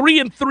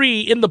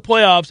 3-3 in the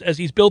playoffs as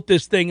he's built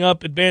this thing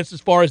up, advanced as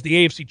far as the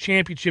AFC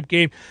Championship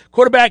game.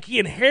 Quarterback he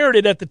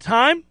inherited at the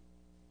time,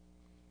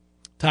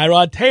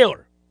 Tyrod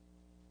Taylor.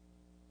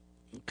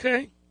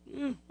 Okay,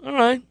 all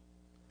right.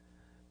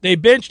 They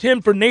benched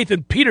him for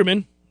Nathan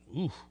Peterman.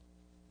 Oof.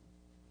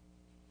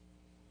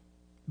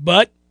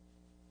 But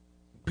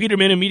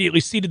Peterman immediately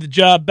ceded the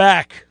job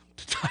back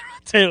to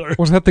Tyrod Taylor.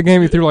 Was that the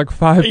game he threw like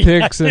 5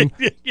 picks in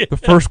the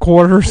first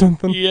quarter or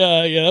something?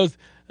 Yeah, that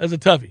was a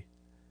toughie.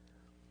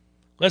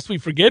 Lest we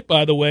forget,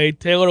 by the way,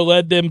 Taylor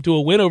led them to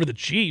a win over the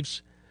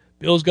Chiefs.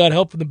 Bills got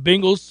help from the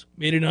Bengals,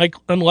 made an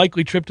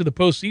unlikely trip to the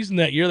postseason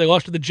that year. They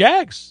lost to the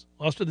Jags.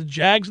 Lost to the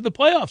Jags in the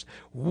playoffs.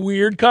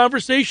 Weird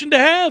conversation to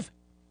have.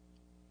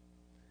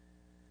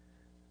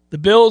 The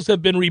Bills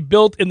have been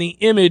rebuilt in the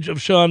image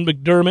of Sean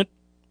McDermott.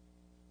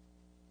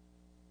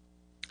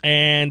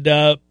 And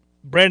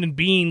Brandon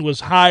Beane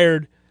was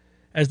hired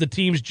as the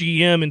team's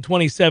GM in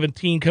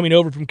 2017, coming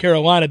over from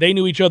Carolina. They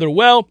knew each other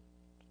well.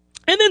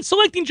 And then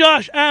selecting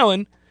Josh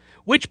Allen,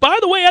 which, by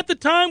the way, at the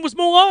time was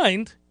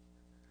maligned,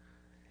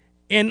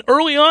 and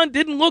early on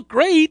didn't look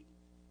great,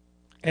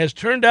 has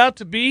turned out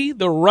to be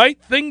the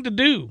right thing to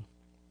do.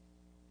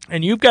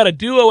 And you've got a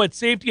duo at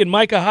safety in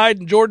Micah Hyde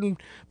and Jordan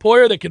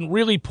Poyer that can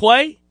really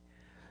play.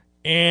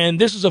 And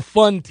this is a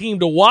fun team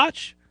to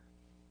watch.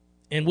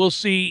 And we'll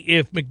see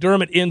if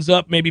McDermott ends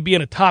up maybe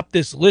being atop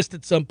this list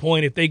at some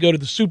point if they go to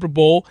the Super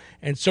Bowl.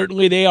 And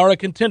certainly they are a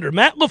contender.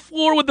 Matt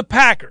LaFleur with the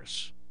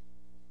Packers.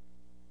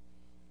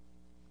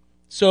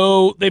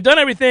 So they've done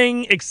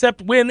everything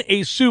except win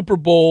a Super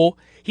Bowl.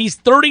 He's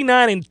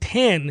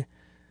 39-10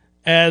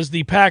 as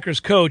the Packers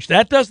coach.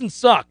 That doesn't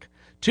suck.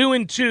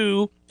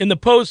 2-2 in the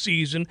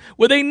postseason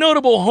with a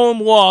notable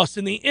home loss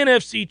in the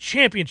NFC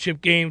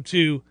Championship game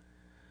to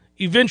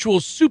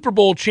eventual Super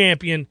Bowl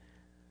champion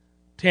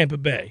Tampa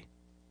Bay.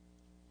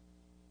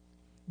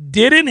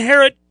 Did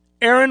inherit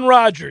Aaron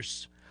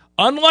Rodgers,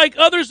 unlike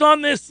others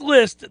on this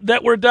list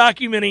that we're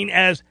documenting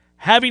as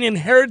having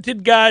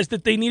inherited guys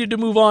that they needed to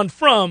move on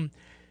from,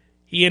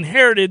 he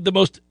inherited the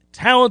most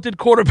talented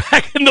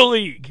quarterback in the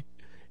league,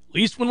 at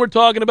least when we're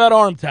talking about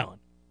arm talent.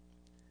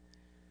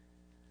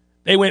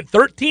 They went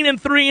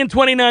 13-3 in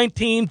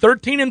 2019,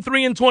 13-3 in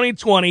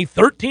 2020,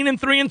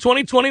 13-3 in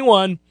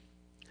 2021.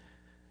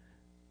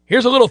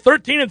 Here's a little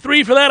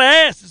 13-3 for that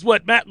ass, is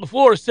what Matt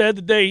LaFleur said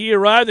the day he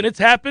arrived, and it's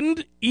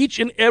happened each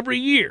and every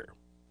year.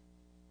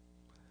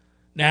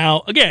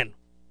 Now, again,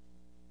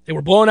 they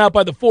were blown out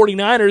by the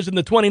 49ers in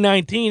the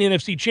 2019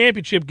 NFC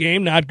Championship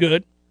game, not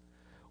good.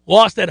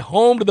 Lost at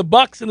home to the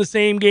Bucs in the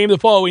same game the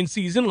following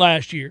season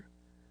last year.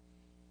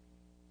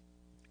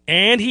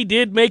 And he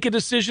did make a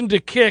decision to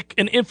kick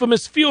an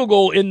infamous field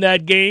goal in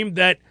that game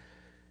that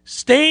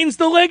stains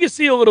the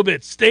legacy a little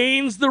bit,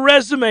 stains the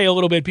resume a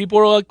little bit. People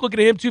are like, looking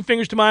at him, 2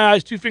 fingers to my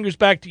eyes, 2 fingers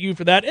back to you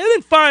for that. And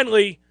then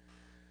finally,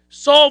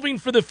 solving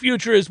for the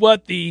future is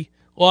what the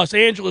Los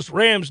Angeles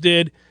Rams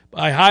did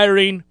by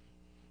hiring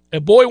a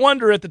boy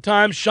wonder at the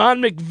time,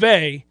 Sean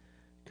McVay,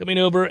 coming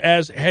over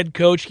as head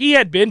coach. He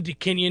had been,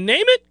 can you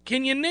name it?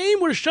 Can you name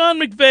where Sean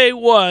McVay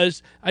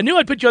was? I knew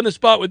I'd put you on the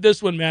spot with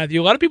this one,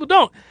 Matthew. A lot of people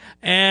don't.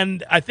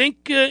 And I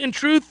think, in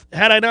truth,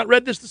 had I not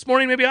read this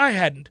morning, maybe I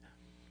hadn't.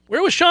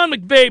 Where was Sean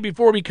McVay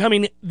before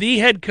becoming the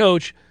head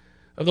coach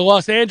of the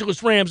Los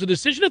Angeles Rams? A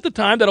decision at the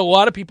time that a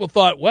lot of people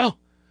thought, well,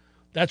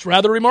 that's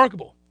rather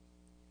remarkable.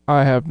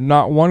 I have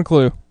not one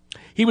clue.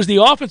 He was the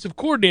offensive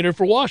coordinator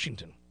for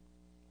Washington.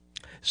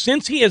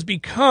 Since he has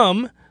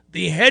become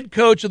the head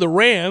coach of the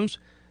Rams,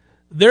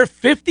 they're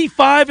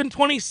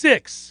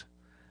 55-26.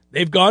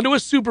 They've gone to a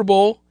Super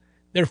Bowl.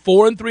 They're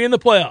 4-3 in the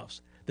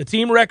playoffs. The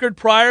team record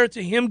prior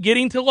to him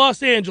getting to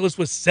Los Angeles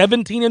was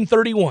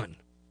 17-31.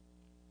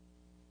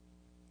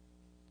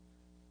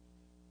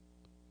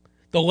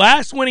 The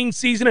last winning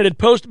season it had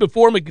posted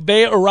before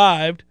McVay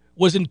arrived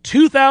was in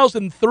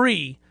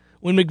 2003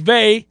 when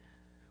McVay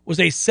was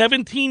a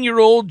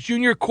 17-year-old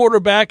junior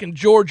quarterback in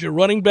Georgia.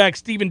 Running back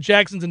Steven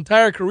Jackson's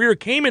entire career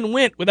came and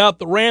went without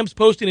the Rams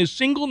posting a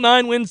single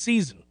 9-win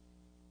season.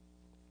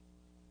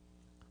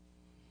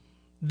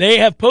 They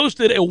have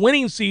posted a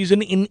winning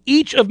season in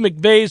each of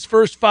McVay's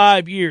first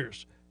 5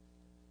 years.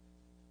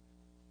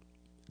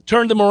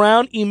 Turned them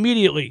around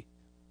immediately.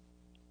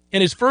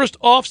 In his first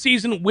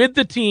offseason with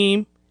the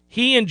team,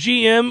 he and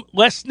GM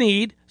Les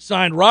Snead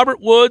signed Robert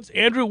Woods,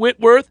 Andrew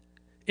Whitworth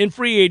in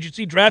free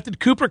agency, drafted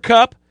Cooper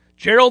Kupp,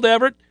 Gerald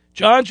Everett,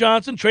 John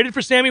Johnson, traded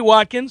for Sammy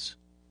Watkins.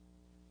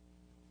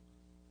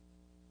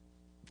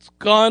 It's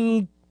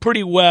gone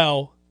pretty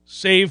well,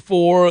 save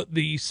for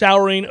the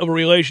souring of a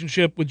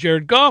relationship with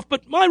Jared Goff,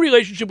 but my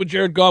relationship with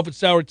Jared Goff would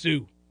sour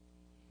too.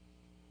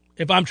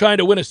 If I'm trying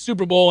to win a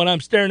Super Bowl and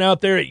I'm staring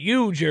out there at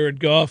you, Jared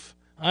Goff,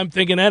 I'm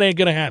thinking that ain't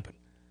going to happen.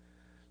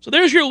 So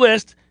there's your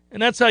list.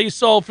 And that's how you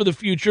solve for the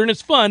future, and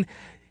it's fun.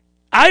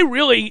 I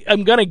really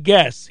am going to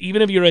guess,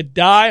 even if you're a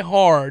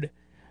die-hard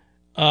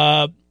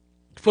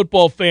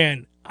football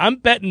fan, I'm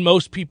betting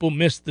most people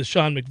missed the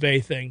Sean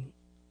McVay thing.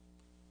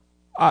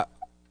 The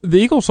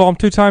Eagles saw him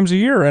 2 times a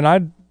year, and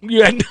I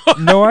had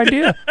no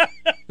idea.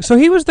 So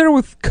he was there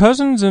with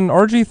Cousins and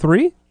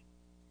RG3?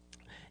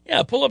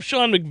 Yeah, pull up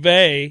Sean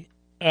McVay.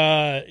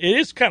 It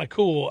is kind of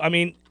cool. I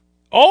mean,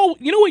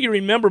 you know what you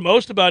remember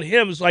most about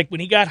him is like when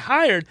he got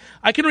hired,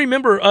 I can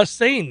remember us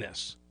saying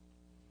this.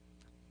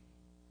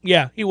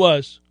 Yeah, he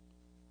was.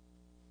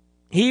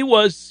 He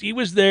was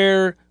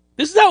there.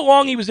 This is how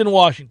long he was in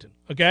Washington,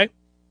 okay?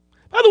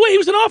 By the way, he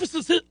was an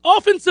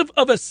offensive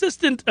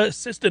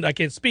assistant, I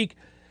can't speak,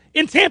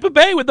 in Tampa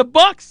Bay with the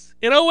Bucs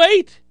in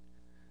 2008.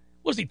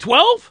 Was he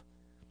 12?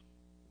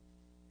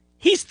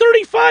 He's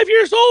 35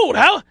 years old.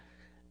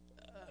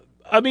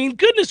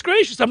 Goodness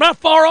gracious, I'm not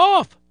far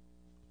off.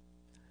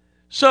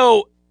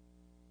 So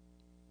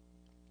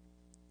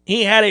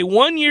he had a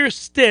 1-year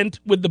stint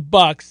with the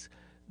Bucs.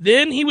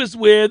 Then he was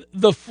with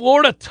the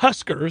Florida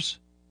Tuskers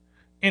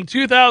in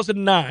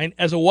 2009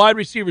 as a wide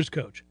receivers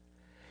coach.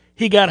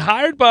 He got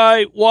hired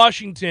by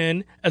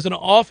Washington as an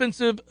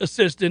offensive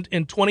assistant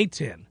in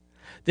 2010.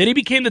 Then he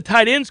became the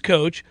tight ends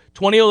coach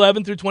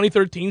 2011 through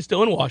 2013,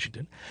 still in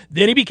Washington.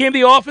 Then he became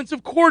the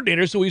offensive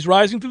coordinator, so he's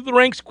rising through the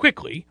ranks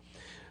quickly,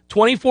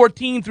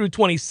 2014 through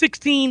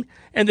 2016.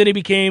 And then he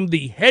became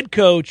the head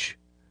coach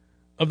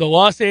of the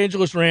Los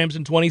Angeles Rams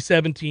in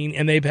 2017,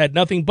 and they've had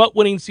nothing but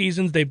winning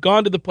seasons. They've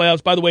gone to the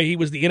playoffs. By the way, he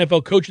was the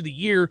NFL Coach of the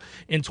Year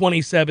in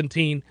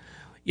 2017.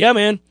 Yeah,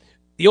 man,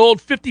 the old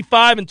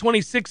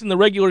 55-26 in the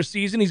regular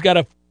season. He's got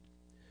a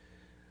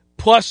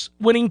plus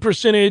winning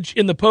percentage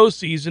in the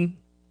postseason.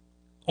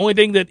 Only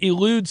thing that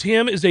eludes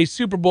him is a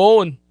Super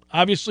Bowl, and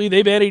obviously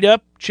they've added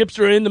up. Chips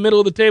are in the middle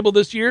of the table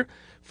this year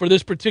for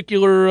this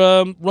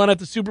particular run at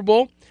the Super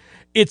Bowl.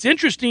 It's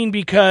interesting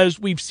because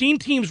we've seen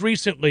teams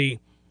recently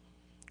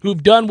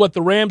who've done what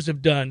the Rams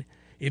have done.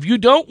 If you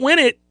don't win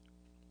it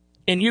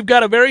and you've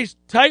got a very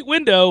tight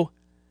window,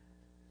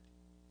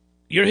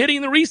 you're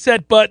hitting the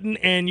reset button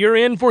and you're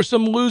in for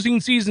some losing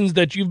seasons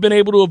that you've been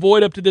able to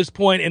avoid up to this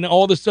point, and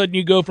all of a sudden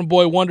you go from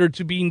boy wonder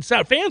to being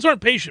fans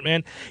aren't patient,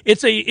 man.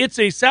 It's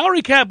a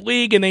salary cap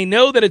league, and they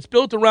know that it's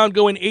built around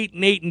going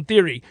 8-8 in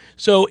theory.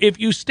 So if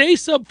you stay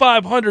sub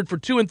 500 for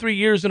 2 and 3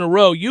 years in a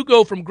row, you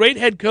go from great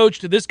head coach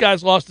to this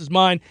guy's lost his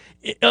mind,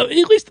 at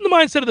least in the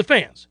mindset of the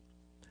fans.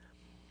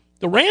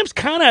 The Rams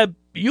kind of,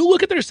 you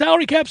look at their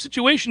salary cap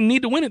situation,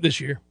 need to win it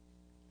this year.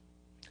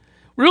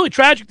 Really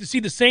tragic to see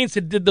the Saints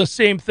that did the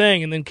same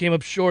thing and then came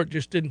up short,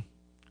 just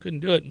couldn't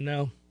do it, and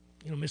now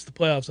missed the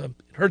playoffs. It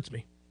hurts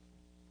me.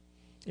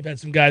 They've had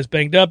some guys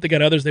banged up. They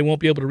got others they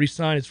won't be able to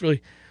re-sign. It's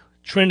really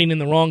trending in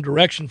the wrong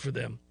direction for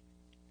them.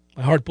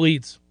 My heart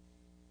bleeds.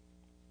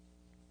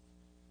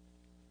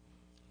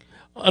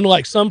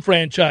 Unlike some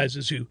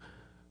franchises who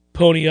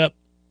pony up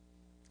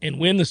and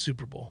win the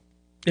Super Bowl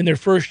in their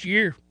first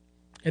year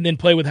and then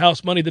play with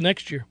house money the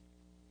next year.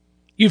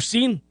 You've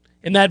seen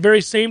in that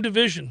very same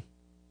division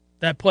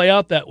that play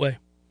out that way.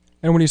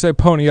 And when you say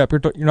pony up,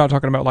 you're not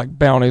talking about like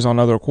bounties on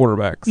other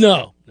quarterbacks.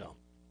 No.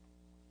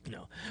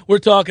 We're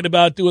talking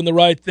about doing the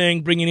right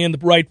thing, bringing in the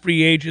right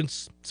free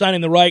agents, signing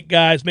the right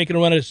guys, making a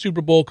run at a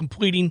Super Bowl,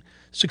 completing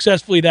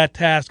successfully that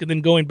task, and then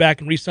going back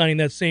and re-signing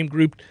that same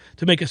group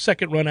to make a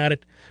second run at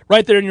it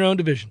right there in your own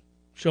division,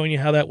 showing you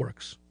how that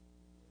works.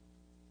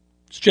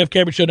 It's Jeff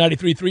Cameron Show,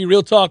 93.3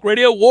 Real Talk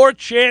Radio, War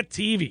Chant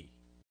TV.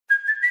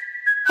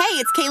 Hey,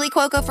 it's Kaylee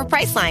Cuoco for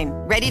Priceline.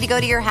 Ready to go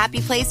to your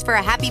happy place for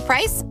a happy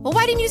price? Well,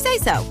 why didn't you say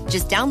so?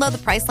 Just download the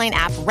Priceline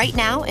app right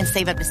now and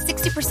save up to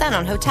 60%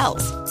 on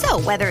hotels. So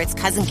whether it's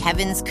Cousin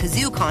Kevin's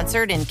Kazoo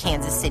Concert in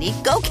Kansas City,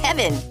 go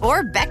Kevin,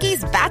 or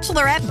Becky's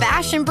Bachelorette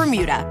Bash in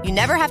Bermuda, you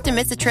never have to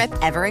miss a trip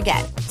ever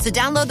again. So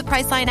download the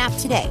Priceline app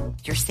today.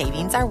 Your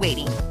savings are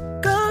waiting.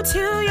 Go to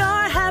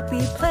your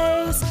happy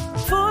place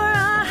for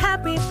a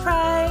happy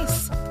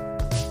price.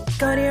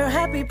 Go to your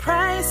happy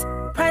price,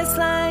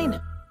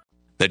 Priceline.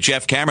 The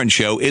Jeff Cameron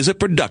Show is a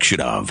production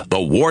of the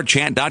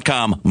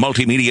WarChant.com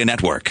Multimedia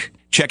Network.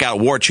 Check out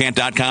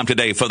WarChant.com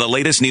today for the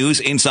latest news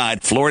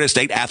inside Florida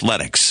State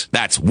athletics.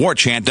 That's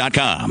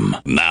WarChant.com.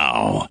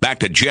 Now,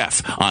 back to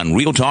Jeff on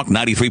Real Talk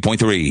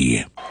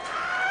 93.3.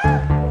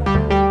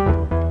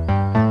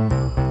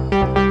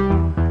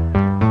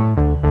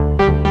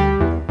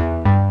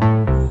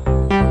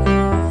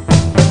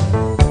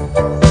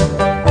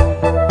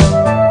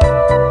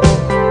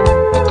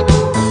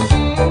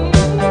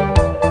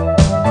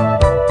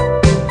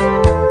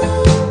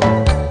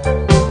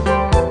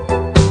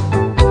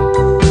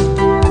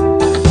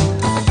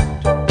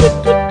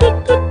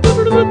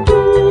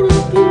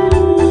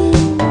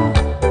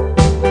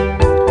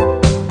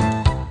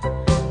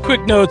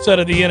 Quick notes out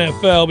of the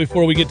NFL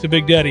before we get to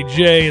Big Daddy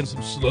J and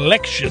some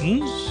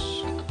selections.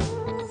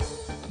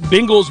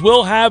 Bengals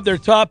will have their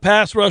top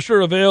pass rusher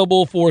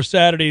available for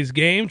Saturday's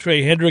game.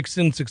 Trey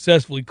Hendrickson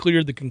successfully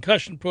cleared the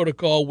concussion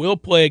protocol, will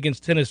play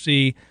against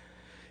Tennessee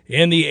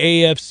in the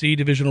AFC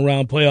Divisional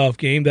Round playoff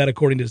game. That,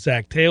 according to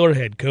Zach Taylor,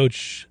 head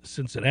coach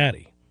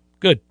Cincinnati.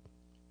 Good.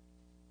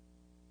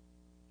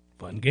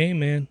 Fun game,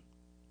 man.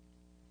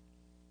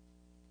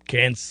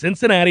 Can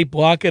Cincinnati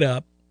block it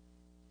up?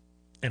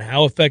 And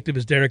how effective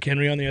is Derrick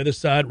Henry on the other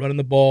side running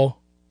the ball?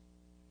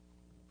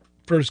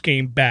 First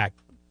game back.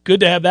 Good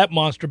to have that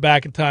monster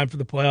back in time for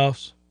the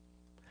playoffs.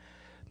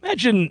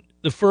 Imagine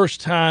the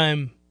first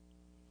time.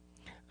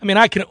 I mean,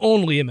 I can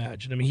only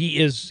imagine. I mean,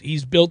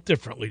 he's built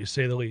differently, to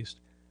say the least.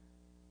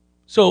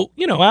 So,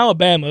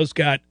 Alabama's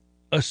got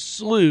a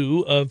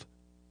slew of,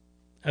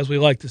 as we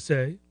like to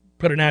say,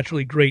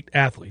 preternaturally great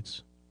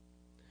athletes.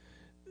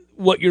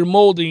 What you're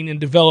molding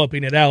and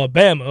developing at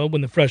Alabama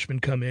when the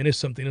freshmen come in is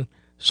something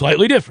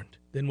slightly different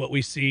than what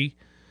we see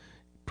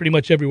pretty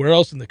much everywhere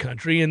else in the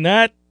country. And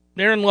that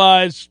therein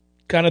lies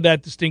kind of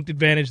that distinct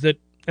advantage that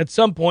at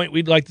some point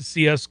we'd like to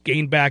see us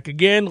gain back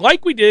again,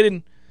 like we did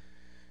in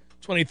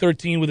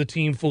 2013 with a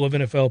team full of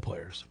NFL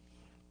players.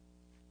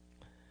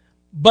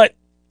 But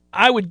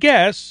I would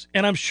guess,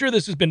 and I'm sure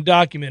this has been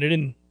documented,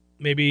 and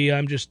maybe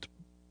I'm just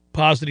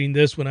positing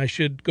this when I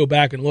should go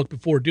back and look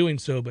before doing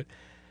so, but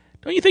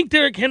don't you think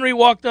Derrick Henry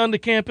walked onto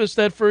campus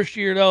that first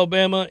year at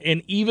Alabama,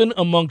 and even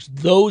amongst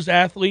those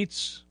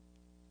athletes,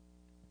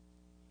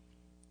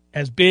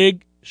 as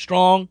big,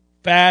 strong,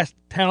 fast,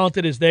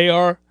 talented as they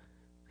are,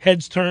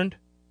 heads turned?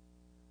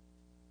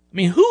 I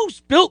mean, who's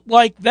built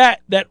like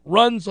that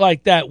runs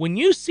like that? When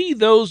you see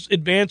those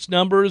advanced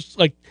numbers,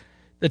 like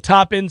the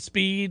top-end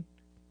speed,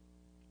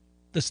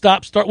 the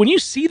stop-start, when you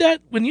see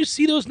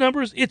those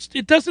numbers,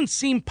 it doesn't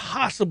seem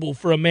possible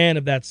for a man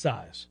of that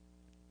size.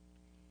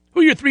 Who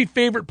are your three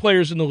favorite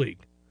players in the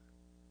league?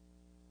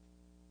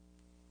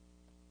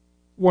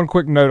 One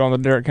quick note on the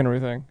Derrick Henry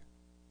thing.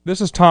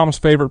 This is Tom's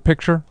favorite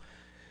picture.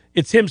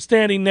 It's him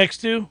standing next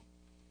to?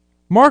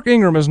 Mark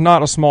Ingram is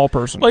not a small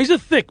person. Well, he's a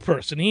thick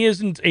person. He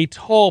isn't a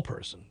tall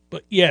person.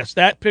 But yes,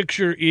 that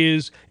picture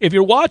is, if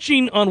you're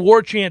watching on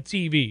War Chant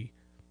TV,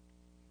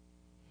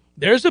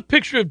 there's a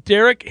picture of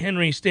Derrick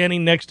Henry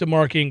standing next to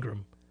Mark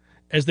Ingram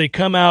as they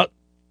come out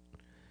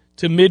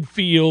to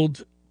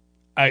midfield.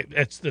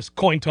 It's this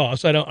coin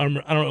toss. I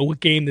don't know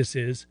what game this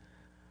is,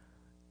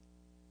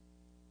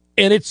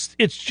 And it's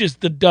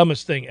just the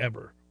dumbest thing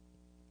ever.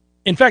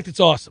 In fact,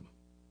 it's awesome.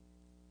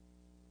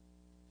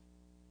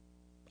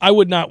 I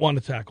would not want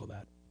to tackle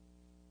that.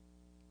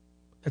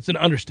 That's an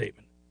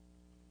understatement.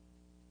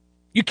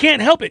 You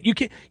can't help it.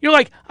 You're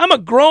like, I'm a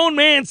grown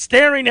man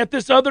staring at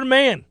this other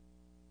man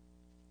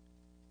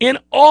in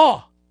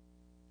awe.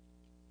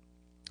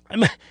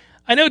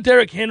 I know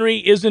Derrick Henry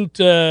isn't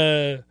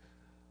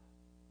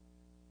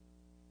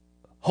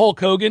Hulk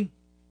Hogan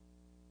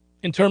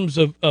in terms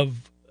of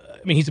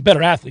I mean, he's a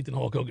better athlete than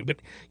Hulk Hogan,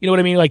 but you know what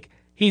I mean? Like,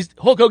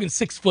 Hulk Hogan's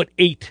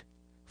 6'8",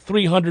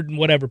 300 and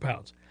whatever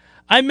pounds.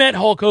 I met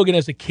Hulk Hogan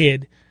as a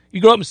kid. You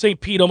grow up in St.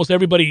 Pete, almost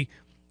everybody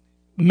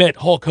met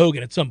Hulk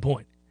Hogan at some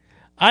point.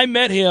 I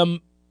met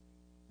him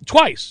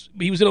twice.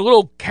 He was in a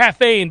little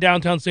cafe in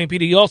downtown St.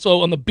 Pete. He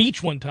also on the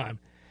beach one time.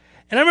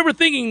 And I remember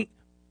thinking,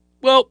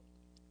 well,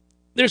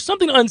 there's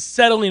something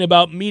unsettling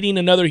about meeting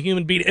another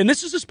human being. And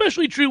this is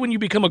especially true when you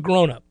become a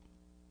grown-up.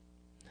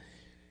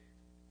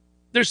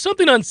 There's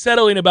something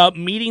unsettling about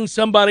meeting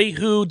somebody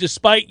who,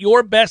 despite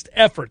your best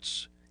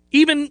efforts,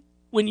 even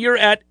when you're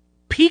at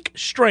peak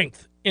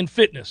strength in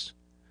fitness,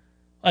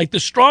 like the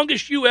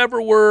strongest you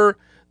ever were,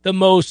 the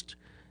most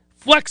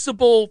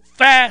flexible,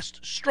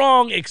 fast,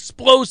 strong,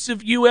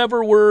 explosive you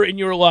ever were in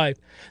your life,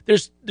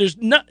 there's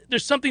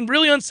something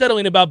really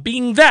unsettling about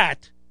being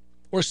that,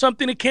 or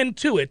something akin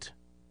to it,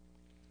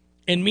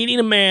 and meeting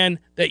a man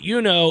that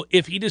you know,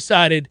 if he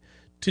decided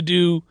to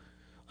do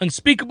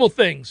unspeakable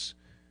things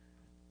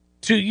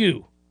to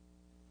you,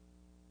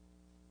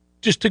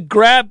 just to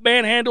grab,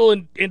 manhandle,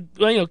 and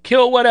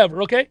kill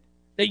whatever, okay?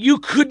 That you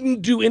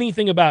couldn't do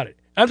anything about it.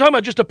 I'm talking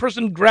about just a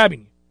person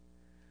grabbing you.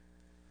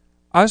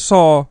 I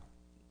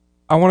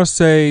want to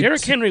say...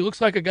 Derrick Henry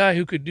looks like a guy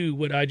who could do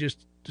what I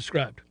just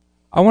described.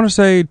 I want to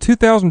say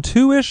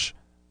 2002-ish,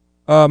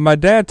 my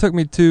dad took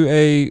me to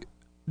a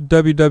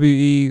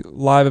WWE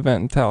live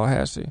event in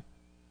Tallahassee.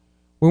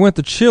 We went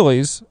to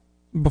Chili's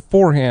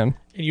beforehand.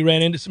 And you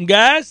ran into some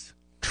guys?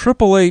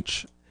 Triple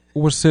H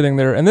was sitting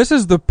there, and this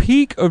is the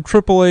peak of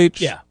Triple H.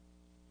 Yeah.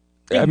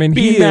 I mean,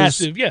 he is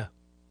massive. Yeah.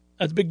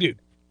 That's a big dude.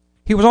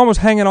 He was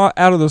almost hanging out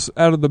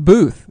of the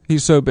booth.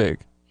 He's so big.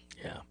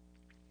 Yeah.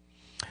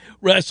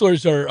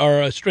 Wrestlers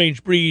are a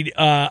strange breed.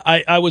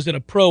 I was in a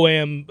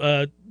pro-am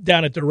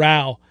down at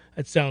Doral.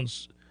 That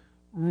sounds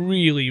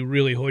really,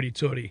 really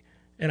hoity-toity,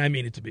 and I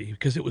mean it to be,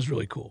 because it was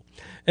really cool.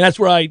 And that's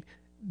where I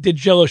did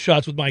Jello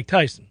shots with Mike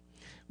Tyson,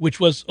 which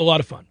was a lot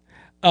of fun.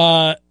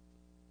 But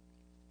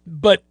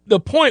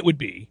the point would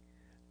be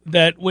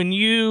that when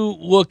you're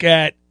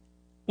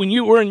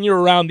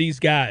around these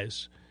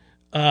guys,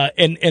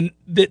 and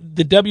the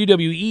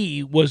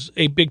WWE was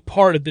a big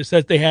part of this,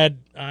 that they had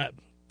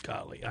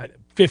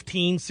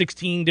 15,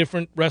 16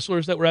 different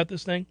wrestlers that were at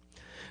this thing.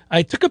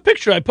 I took a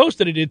picture. I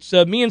posted it. It's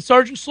me and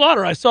Sergeant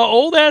Slaughter. I saw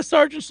old-ass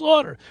Sergeant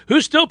Slaughter,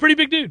 who's still a pretty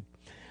big dude.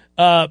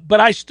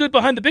 But I stood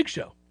behind the Big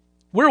Show.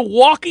 We're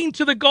walking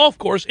to the golf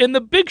course, and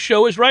the Big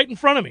Show is right in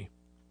front of me.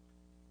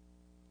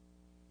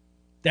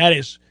 That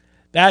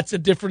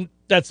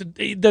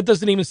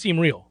doesn't even seem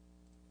real.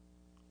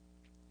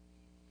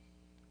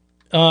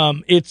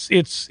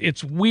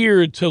 It's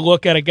weird to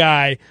look at a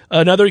guy,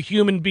 another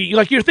human being,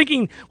 like you're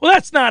thinking, well,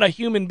 that's not a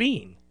human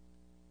being.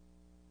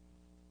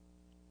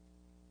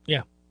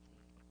 Yeah.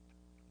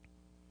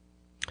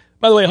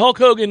 By the way, Hulk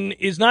Hogan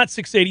is not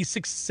 6'8", he's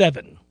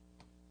 6'7".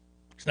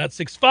 He's not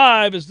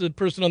 6'5", as the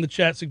person on the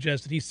chat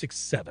suggested. He's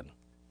 6'7".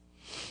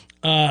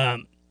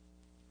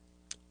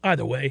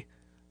 Either way,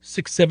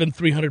 6'7",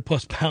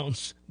 300-plus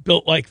pounds,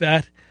 built like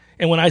that.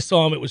 And when I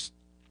saw him, it was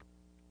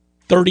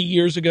 30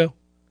 years ago.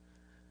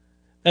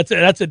 That's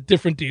a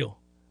different deal.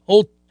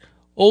 Old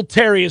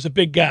Terry is a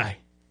big guy.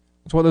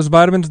 That's what those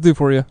vitamins do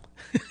for you.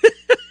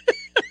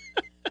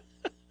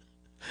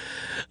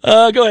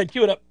 Go ahead,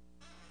 cue it up.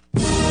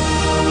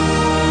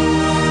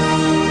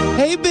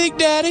 Hey, Big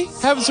Daddy,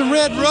 having some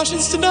Red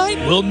Russians tonight?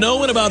 We'll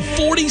know in about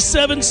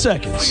 47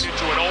 seconds.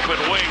 Into an open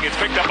wing. It's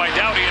picked up by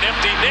Dowdy, an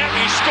empty net.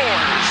 He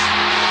scores.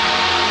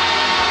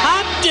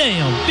 Hot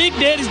damn, Big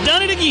Daddy's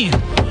done it again.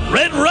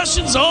 Red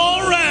Russians all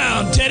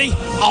around, Teddy.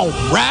 All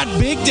right,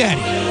 Big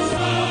Daddy.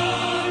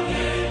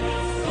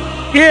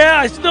 Yeah,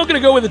 I'm still going to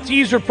go with a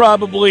teaser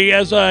probably.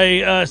 As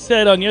I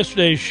said on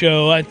yesterday's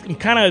show, I'm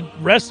kind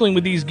of wrestling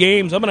with these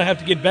games. I'm going to have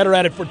to get better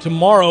at it for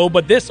tomorrow.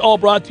 But this all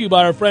brought to you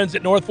by our friends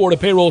at North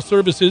Florida Payroll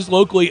Services,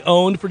 locally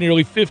owned for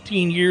nearly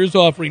 15 years,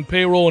 offering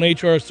payroll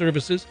and HR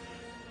services,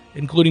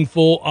 including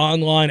full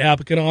online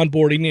applicant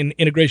onboarding and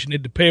integration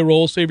into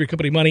payroll. Save your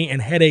company money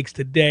and headaches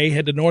today.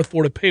 Head to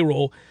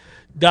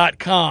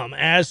northfloridapayroll.com.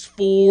 As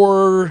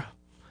for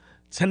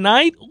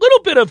tonight, a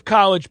little bit of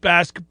college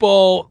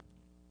basketball.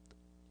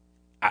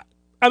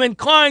 I'm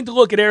inclined to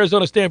look at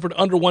Arizona Stanford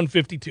under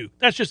 152.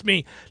 That's just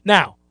me.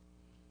 Now,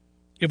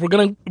 if we're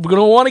gonna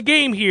want a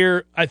game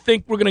here, I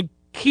think we're gonna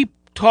keep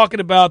talking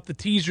about the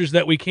teasers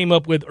that we came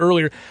up with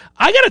earlier.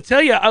 I gotta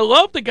tell you, I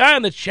love the guy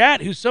in the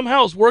chat who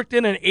somehow has worked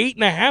in an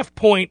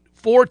 8.5-point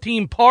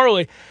 4-team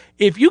parlay.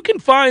 If you can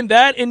find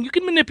that, and you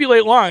can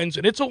manipulate lines,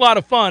 and it's a lot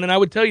of fun, and I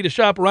would tell you to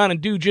shop around and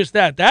do just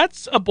that.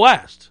 That's a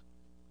blast. 8.5 points, 4 team parlay. If you can find that, and you can manipulate lines,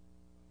 and it's a lot of fun,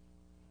 and I would tell you to shop around and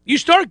do just that. That's a blast. 8.5 points, 4 team parlay. If you can find that, and you can manipulate lines, and it's a lot of fun, and I would tell you to shop around and do just that. That's a blast. You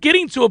start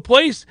getting to a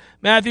place,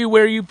 Matthew,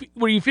 where you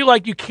feel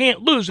like you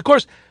can't lose. Of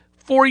course,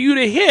 for you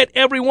to hit,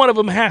 every one of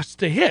them has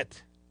to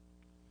hit.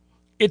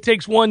 It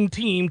takes one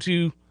team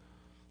to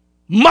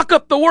muck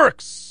up the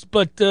works.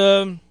 But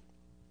I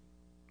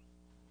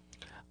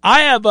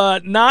have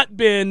not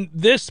been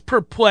this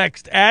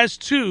perplexed as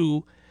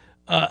to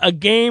a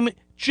game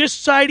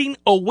just citing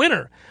a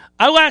winner.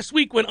 I last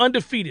week went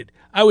undefeated.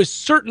 I was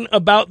certain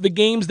about the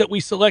games that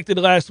we selected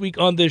last week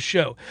on this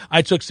show.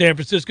 I took San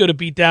Francisco to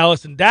beat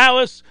Dallas in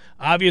Dallas.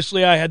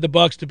 Obviously, I had the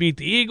Bucks to beat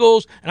the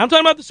Eagles. And I'm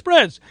talking about the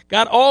spreads.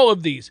 Got all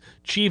of these.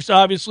 Chiefs,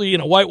 obviously,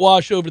 in a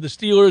whitewash over the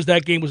Steelers.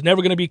 That game was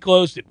never going to be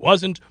close. It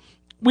wasn't.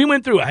 We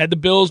went through. I had the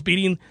Bills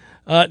beating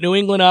New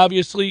England,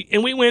 obviously.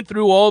 And we went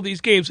through all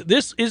these games.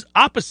 This is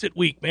opposite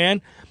week,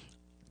 man.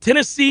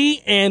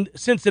 Tennessee and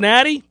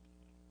Cincinnati,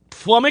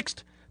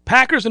 flummoxed.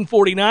 Packers and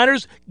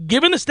 49ers.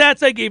 Given the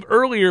stats I gave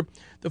earlier,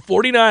 the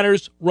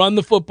 49ers run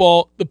the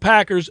football. The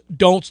Packers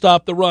don't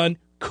stop the run.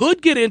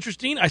 Could get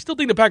interesting. I still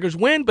think the Packers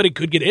win, but it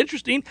could get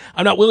interesting.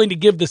 I'm not willing to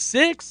give the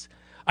 6.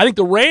 I think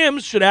the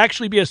Rams should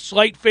actually be a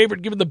slight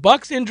favorite given the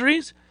Bucs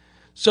injuries.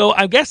 So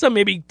I guess I'm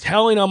maybe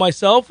telling on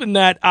myself in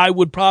that I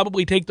would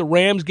probably take the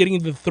Rams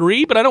getting the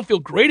 3, but I don't feel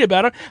great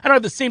about it. I don't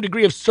have the same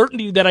degree of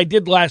certainty that I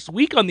did last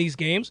week on these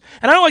games.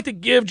 And I don't like to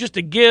give just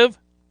to give.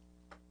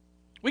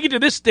 We get to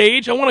this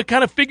stage, I want to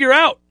kind of figure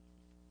out.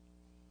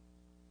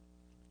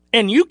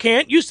 And you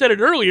can't. You said it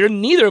earlier.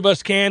 Neither of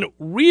us can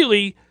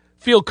really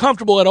feel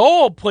comfortable at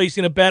all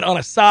placing a bet on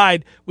a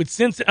side with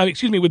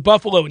with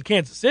Buffalo and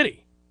Kansas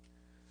City.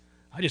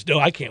 I just know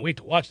I can't wait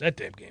to watch that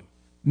damn game.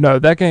 No,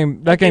 that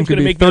game could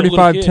be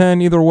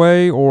 35-10 either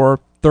way or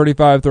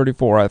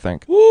 35-34, I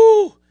think.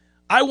 Woo!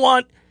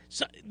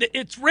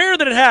 It's rare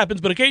that it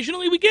happens, but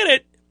occasionally we get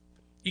it.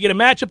 You get a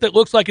matchup that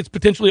looks like it's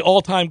potentially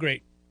all-time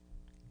great.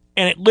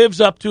 And it lives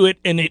up to it,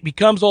 and it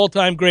becomes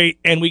all-time great,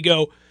 and we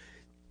go,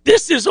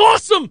 this is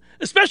awesome,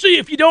 especially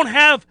if you don't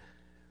have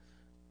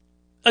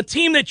a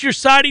team that you're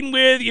siding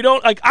with. You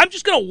don't I'm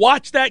just going to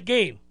watch that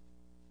game.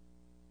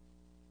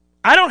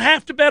 I don't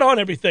have to bet on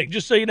everything,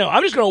 just so you know.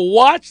 I'm just going to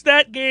watch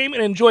that game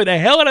and enjoy the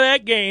hell out of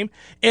that game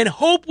and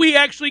hope we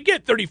actually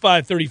get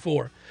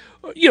 35-34.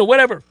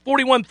 Whatever,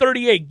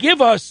 41-38.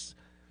 Give us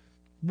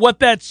what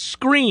that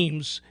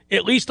screams,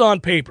 at least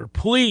on paper,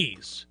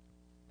 please.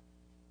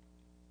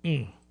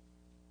 It's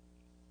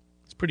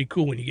pretty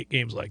cool when you get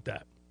games like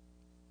that.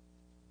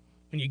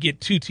 When you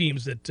get two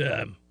teams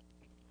that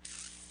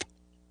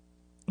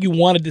you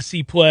wanted to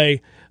see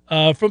play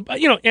and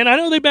I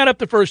know they bat up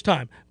the first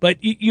time, but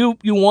you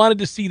wanted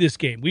to see this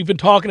game. We've been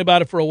talking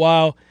about it for a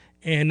while,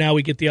 and now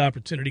we get the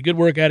opportunity. Good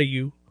work out of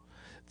you.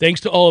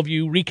 Thanks to all of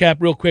you. Recap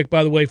real quick,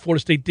 by the way,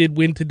 Florida State did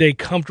win today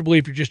comfortably.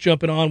 If you're just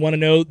jumping on, want to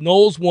know,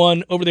 Noles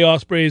won over the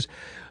Ospreys,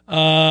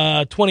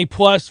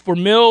 20-plus for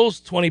Mills,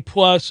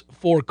 20-plus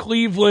for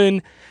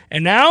Cleveland.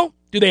 And now,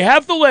 do they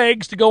have the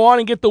legs to go on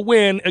and get the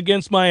win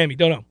against Miami?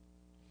 Don't know.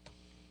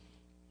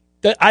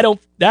 That I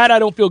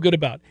don't feel good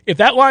about. If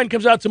that line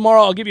comes out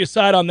tomorrow, I'll give you a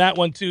side on that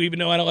one too, even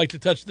though I don't like to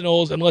touch the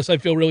Noles unless I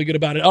feel really good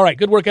about it. All right,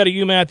 good work out of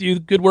you, Matthew.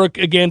 Good work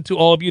again to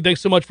all of you.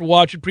 Thanks so much for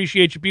watching.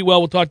 Appreciate you. Be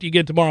well. We'll talk to you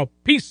again tomorrow.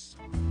 Peace.